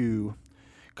 Listen to,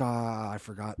 God, I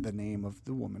forgot the name of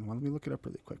the woman. Why don't we look it up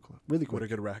really quick? What a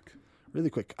good rec. Really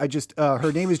quick. I just,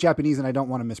 her name is Japanese and I don't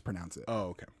want to mispronounce it. Oh,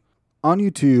 okay. On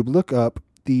YouTube, look up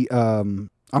the, I'm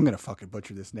going to fucking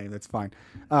butcher this name. That's fine.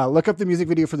 Look up the music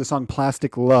video for the song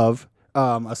Plastic Love,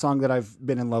 a song that I've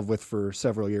been in love with for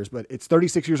several years, but it's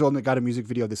 36 years old and it got a music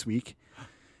video this week.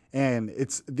 And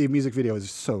the music video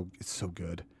is so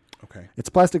good. Okay. It's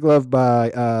Plastic Love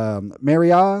by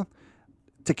Maria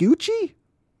Takeuchi.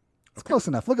 It's close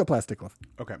enough. Look up Plastic Love.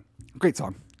 Okay. Great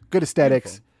song. Good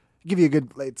aesthetics. Beautiful. Give you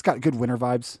it's got good winter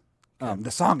vibes.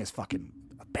 The song is fucking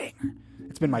a banger.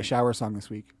 It's been my shower song this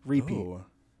week. Repeat. Oh,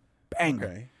 Banger.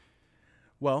 okay.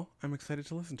 Well, I'm excited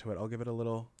to listen to it. I'll give it a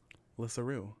little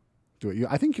listen-roo. Do it.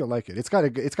 I think you'll like it.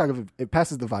 It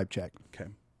passes the vibe check. Okay.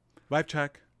 Vibe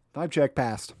check. Vibe check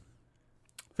passed.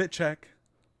 Fit check.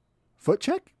 Foot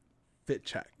check? Fit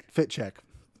check. Fit check.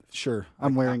 Sure.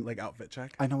 I'm wearing like outfit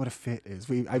check. I know what a fit is.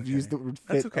 I've used the word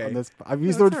fit That's okay. on this. I've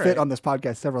used No, the that's word all fit right. on this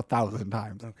podcast several thousand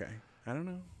times. Okay. I don't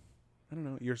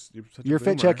know. You're such Your a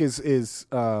fit boomer. check is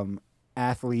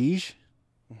athleisure,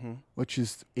 Mm-hmm. which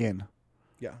is in.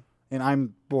 Yeah. And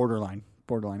I'm borderline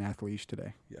athleisure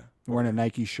today. Yeah. I'm wearing a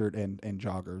Nike shirt and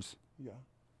joggers. Yeah.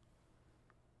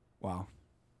 Wow.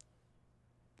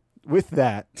 With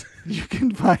that, you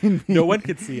can find me. No one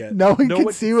could see it. No one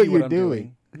can see what you're I'm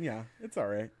doing. Yeah, it's all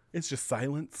right. It's just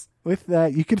silence. With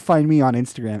that, you can find me on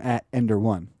Instagram at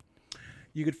Ender1.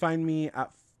 You could find me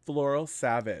at Floral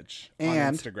Savage on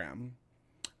And- Instagram.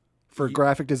 For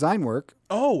graphic design work.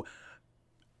 Oh,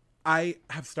 I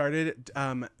have started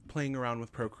playing around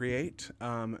with Procreate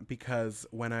because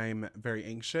when I'm very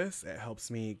anxious, it helps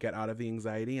me get out of the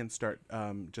anxiety and start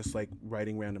just like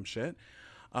writing random shit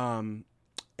and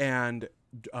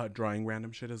drawing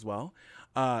random shit as well.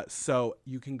 So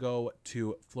you can go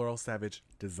to Floral Savage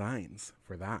Designs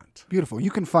for that. Beautiful.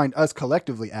 You can find us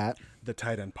collectively at. The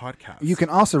Tight End Podcast. You can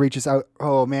also reach us out.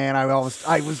 Oh man, I was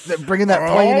bringing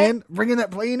that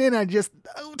plane in. I just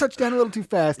touched down a little too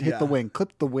fast. Hit Yeah. the wing.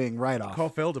 Clipped the wing right off. Call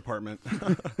fail department.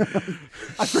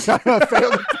 I forgot I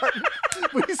failed.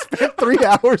 We spent 3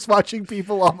 hours watching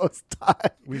people almost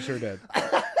die. We sure did.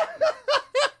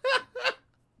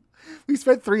 We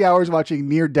spent 3 hours watching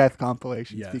near-death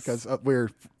compilations Yes. because we're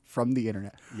from the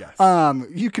internet. Yes.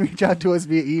 You can reach out to us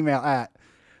via email at.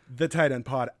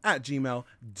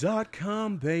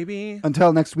 TheTightEndPod@gmail.com, baby.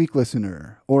 Until next week,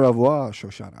 listener. Au revoir,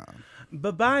 Shoshana.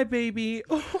 Bye-bye, baby.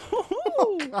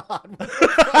 Oh, God.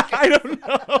 I don't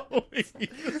know.